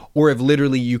study, or if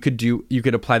literally you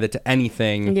could apply that to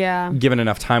anything given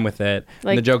enough time with it.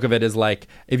 Like, and the joke of it is like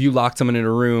if you locked someone in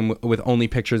a room with only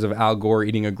pictures of Al Gore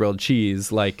eating a grilled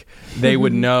cheese, like they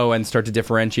would know and start to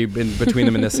differentiate between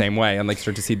them in the same way and like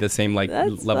start to see the same like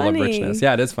level of richness.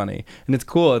 Yeah, it is funny and it's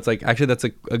cool. It's like actually that's a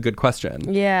good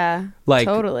question. Yeah, like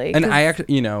totally. And I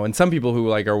actually and some people who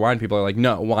like are wine people are like,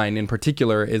 no, wine in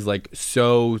particular is like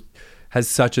has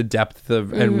such a depth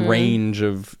of and range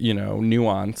of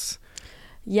nuance.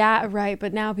 Yeah, right.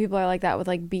 But now people are like that with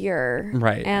like beer,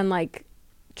 right, and like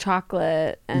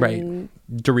chocolate, and right,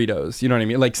 Doritos. You know what I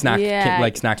mean? Like snack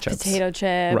chips, potato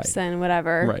chips, right, and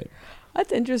whatever. Right.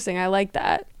 That's interesting. I like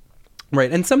that.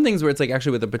 Right, and some things where it's like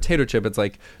actually with a potato chip, it's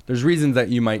like there's reasons that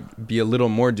you might be a little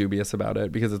more dubious about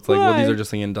it because it's like, well, these are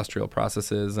just like industrial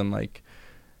processes and like,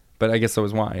 but I guess so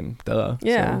is wine. Duh.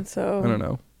 Yeah. So I don't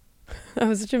know. That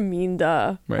was such a mean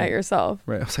duh at yourself.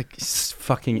 Right. I was like,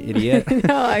 fucking idiot.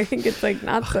 No, I think it's like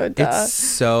not so duh. It's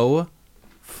so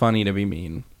funny to be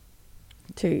mean.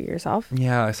 To yourself?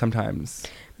 Yeah, sometimes.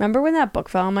 Remember when that book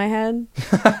fell on my head?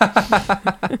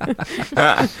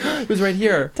 It was right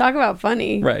here. Talk about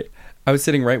funny. Right. I was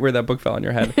sitting right where that book fell on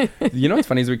your head. You know what's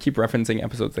funny is we keep referencing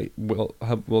episodes that will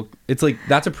it's like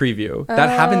that's a preview. That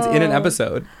happens in an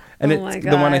episode. And Oh my it's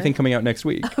the one I God. think coming out next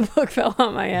week. A book fell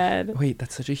on my head. Wait,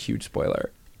 that's such a huge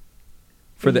spoiler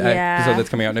for the Yeah. episode that's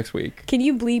coming out next week. Can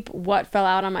you bleep what fell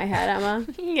out on my head, Emma?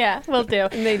 Yeah, we'll do.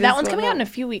 They That just one's will coming out not. in a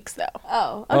few weeks, though.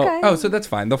 Oh, Oh, okay. oh, so that's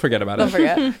fine. They'll forget about Don't it.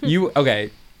 forget.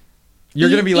 Okay. You're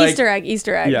going to be like...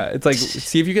 Easter egg. Yeah, it's like,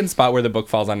 see if you can spot where the book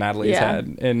falls on Natalie's Yeah.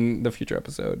 head in the future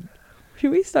episode.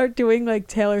 Should we start doing like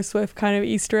Taylor Swift kind of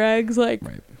Easter eggs? Like,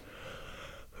 Right.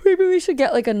 maybe we should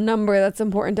get like a number that's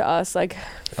important to us, like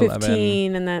 15,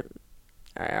 11. and that.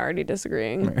 I already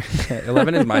disagreeing.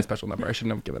 11 is my special number. I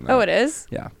shouldn't have given that. Oh, it is?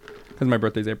 Yeah, because my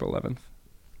birthday's April 11th.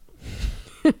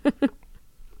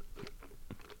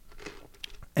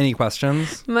 Any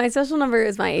questions? My special number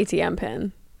is my ATM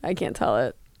pin. I can't tell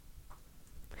it.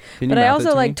 Can you But I math it also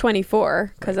to like me?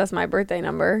 24 because that's my birthday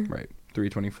number. Right,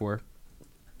 324.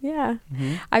 Yeah.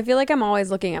 Mm-hmm. I feel like I'm always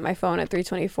looking at my phone at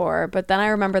 324, but then I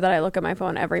remember that I look at my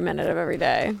phone every minute of every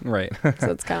day. Right.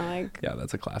 So it's kind of like, Yeah,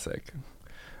 that's a classic.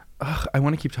 Ugh, I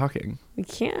want to keep talking. we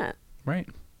can't. Right.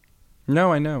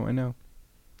 No, I know.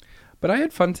 But I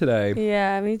had fun today.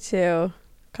 Yeah, me too.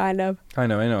 Kind of. I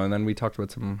know. And then we talked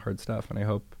about some hard stuff, and I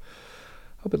hope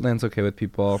it lands okay with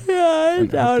people. Yeah, I And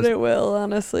doubt this- it will,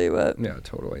 honestly, but Yeah,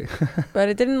 totally. but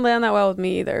it didn't land that well with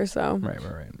me either, so Right.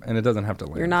 And it doesn't have to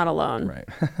land. you're not alone. Right.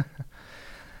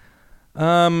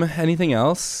 Anything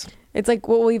else? It's like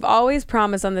what we've always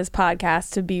promised on this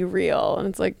podcast to be real, and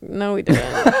it's like, no, we didn't.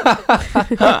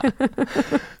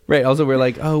 Right. Also, we're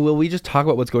like, oh, well, we just talk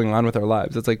about what's going on with our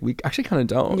lives. It's like, we actually kind of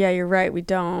don't. Yeah, you're right. We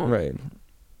don't. Right.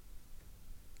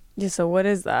 Yeah. So what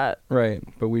is that? Right.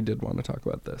 But we did want to talk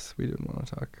about this. We did want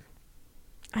to talk.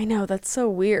 I know, that's so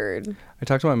weird. I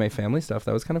talked about my family stuff.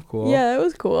 That was kind of cool. Yeah, that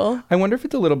was cool. I wonder if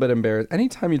it's a little bit embarrassing.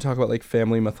 Anytime you talk about like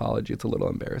family mythology, it's a little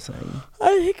embarrassing.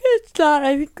 I think it's not.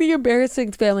 I think the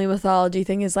embarrassing family mythology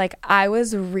thing is like I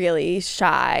was really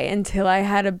shy until I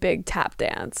had a big tap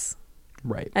dance.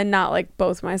 Right. And not like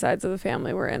both my sides of the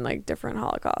family were in like different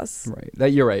Holocausts.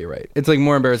 Right. You're right. It's like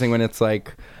more embarrassing when it's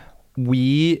like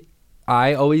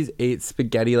I always ate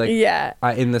spaghetti like Yeah.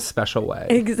 in this special way.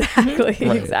 Exactly.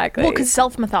 Right. Exactly. Well, because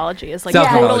self-mythology is like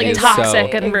Self-mythology totally is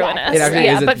toxic so- and ruinous. It actually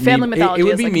Yeah, is. but family mythology it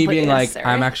would is be like me being completely like, necessary.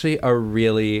 I'm actually a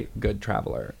really good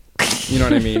traveler. You know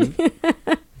what I mean?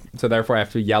 So therefore, I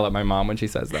have to yell at my mom when she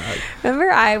says that. Remember,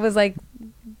 I was like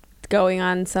going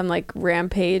on some like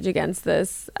rampage against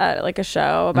this at like a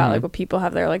show about like what people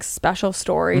have their like special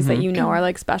stories that you know are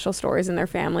like special stories in their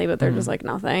family, but they're just like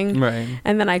nothing. Right.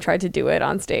 And then I tried to do it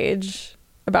on stage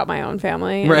about my own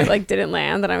family, and Right. it like didn't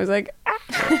land. And I was like,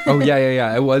 ah. Oh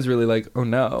yeah. It was really like, oh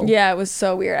no. Yeah, it was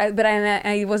so weird. But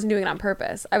I wasn't doing it on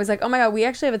purpose. I was like, oh my god, we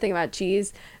actually have a thing about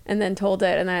cheese, and then told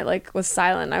it, and then I like was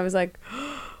silent. I was like,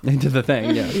 Into the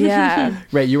thing. Yeah. yeah.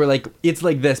 Right. You were like, it's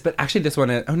like this, but actually this one.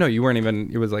 Oh no, you weren't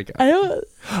even. It was like. I don't.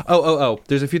 Oh.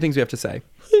 There's a few things we have to say.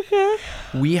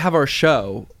 We have our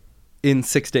show in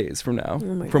 6 days from now,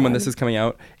 from when this is coming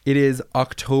out. It is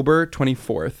October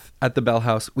 24th at the Bell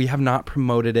House. We have not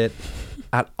promoted it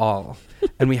at all,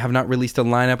 and we have not released a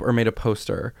lineup or made a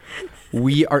poster.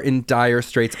 We are in dire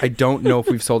straits. I don't know if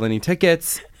we've sold any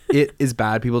tickets. It is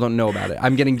bad. People don't know about it.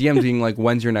 I'm getting DMs being like,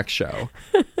 when's your next show?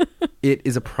 It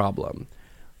is a problem.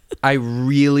 I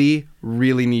really,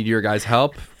 really need your guys'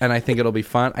 help, and I think it'll be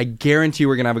fun. I guarantee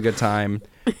we're going to have a good time.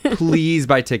 Please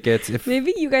buy tickets. If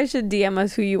Maybe you guys should DM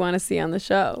us who you want to see on the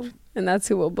show, and that's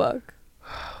who we'll book.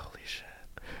 Holy shit.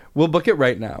 We'll book it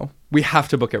right now. We have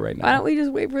to book it right now. Why don't we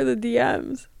just wait for the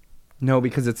DMs? No,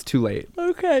 because it's too late.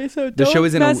 Okay, so The show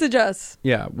is in message us.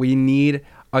 Yeah, we need...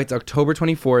 it's October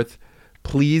 24th.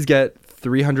 Please get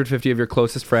 350 of your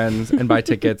closest friends and buy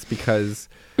tickets because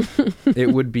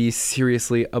it would be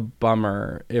seriously a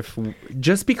bummer if...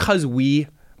 just because we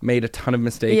made a ton of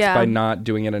mistakes by not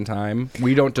doing it in time,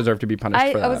 we don't deserve to be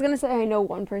punished for that. I was going to say I know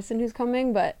one person who's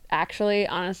coming, but actually,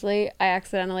 honestly, I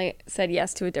accidentally said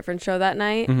yes to a different show that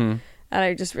night. Mm-hmm. And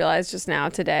I just realized just now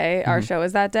today, our show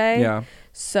is that day. Yeah.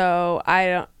 So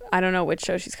I don't know which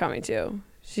show she's coming to.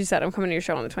 She said, I'm coming to your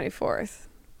show on the 24th.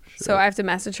 So I have to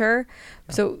message her.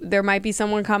 So there might be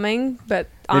someone coming, but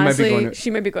honestly, she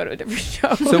might be going to a different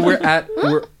show.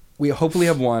 So we hopefully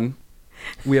have one.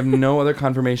 We have no other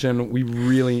confirmation. We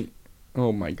really...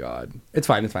 Oh my God. It's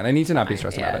fine. I need to not be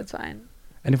stressed about Yeah, it. it's fine.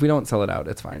 And if we don't sell it out,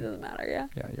 it's It fine. doesn't matter, yeah.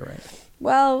 Yeah, you're right.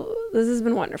 Well, this has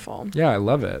been wonderful. Yeah, I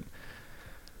love it.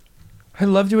 I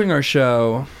love doing our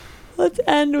show. Let's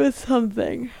end with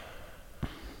something.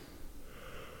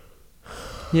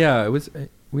 Yeah, it was...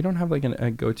 We don't have like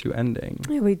a go-to ending.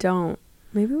 Yeah, we don't.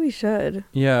 Maybe we should.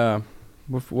 Yeah.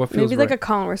 What feels Maybe like right? a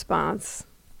call and response.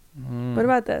 What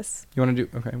about this? You want to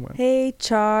do... Okay, what? Hey,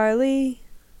 Charlie.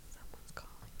 Someone's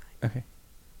calling. Okay.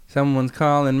 Someone's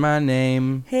calling my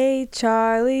name. Hey,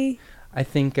 Charlie. I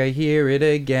think I hear it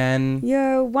again.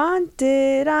 You're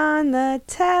wanted on the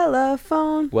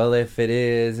telephone. Well, if it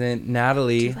isn't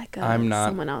Natalie, I'm not.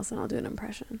 Someone else, and I'll do an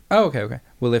impression. Oh, okay.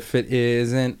 Well, if it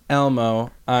isn't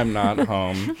Elmo, I'm not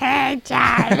home. Hey,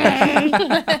 Charlie.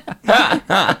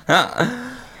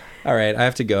 All right, I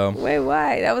have to go. Wait,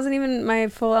 why? That wasn't even my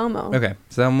full Elmo. Okay,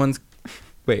 someone's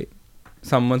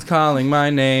calling my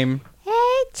name.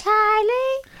 Hey,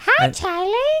 Charlie. Hi,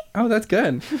 Charlie. Oh, that's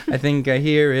good. I think I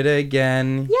hear it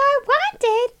again. You're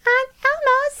wanted on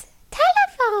Elmo's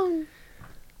telephone.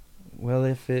 Well,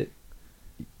 if it...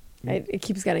 It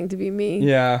keeps getting to be me.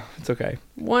 Yeah, it's okay.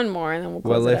 One more, and then we'll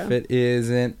close it out. Well, if it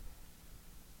isn't...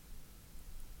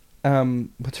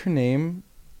 what's her name?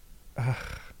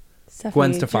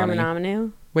 Gwen Stefani.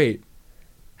 Germano. Wait,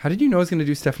 how did you know I was going to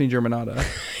do Stephanie Germanotta?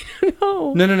 I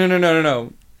don't know.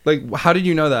 No. Like, how did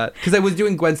you know that? Because I was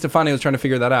doing Gwen Stefani. I was trying to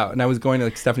figure that out. And I was going to,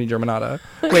 like, Stephanie Germanotta.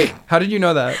 Wait, how did you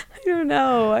know that?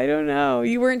 I don't know.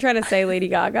 You weren't trying to say Lady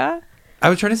Gaga? I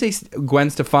was trying to say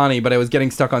Gwen Stefani, but I was getting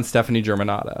stuck on Stephanie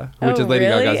Germanotta, which is Lady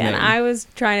Gaga's name. And I was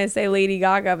trying to say Lady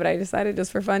Gaga, but I decided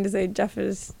just for fun to say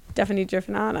Stephanie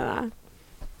Germanotta.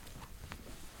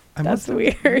 That's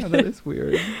weird. Yeah, that is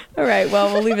weird. All right,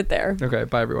 well, we'll leave it there. Okay,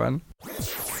 bye, everyone.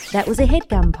 That was a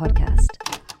HeadGum podcast.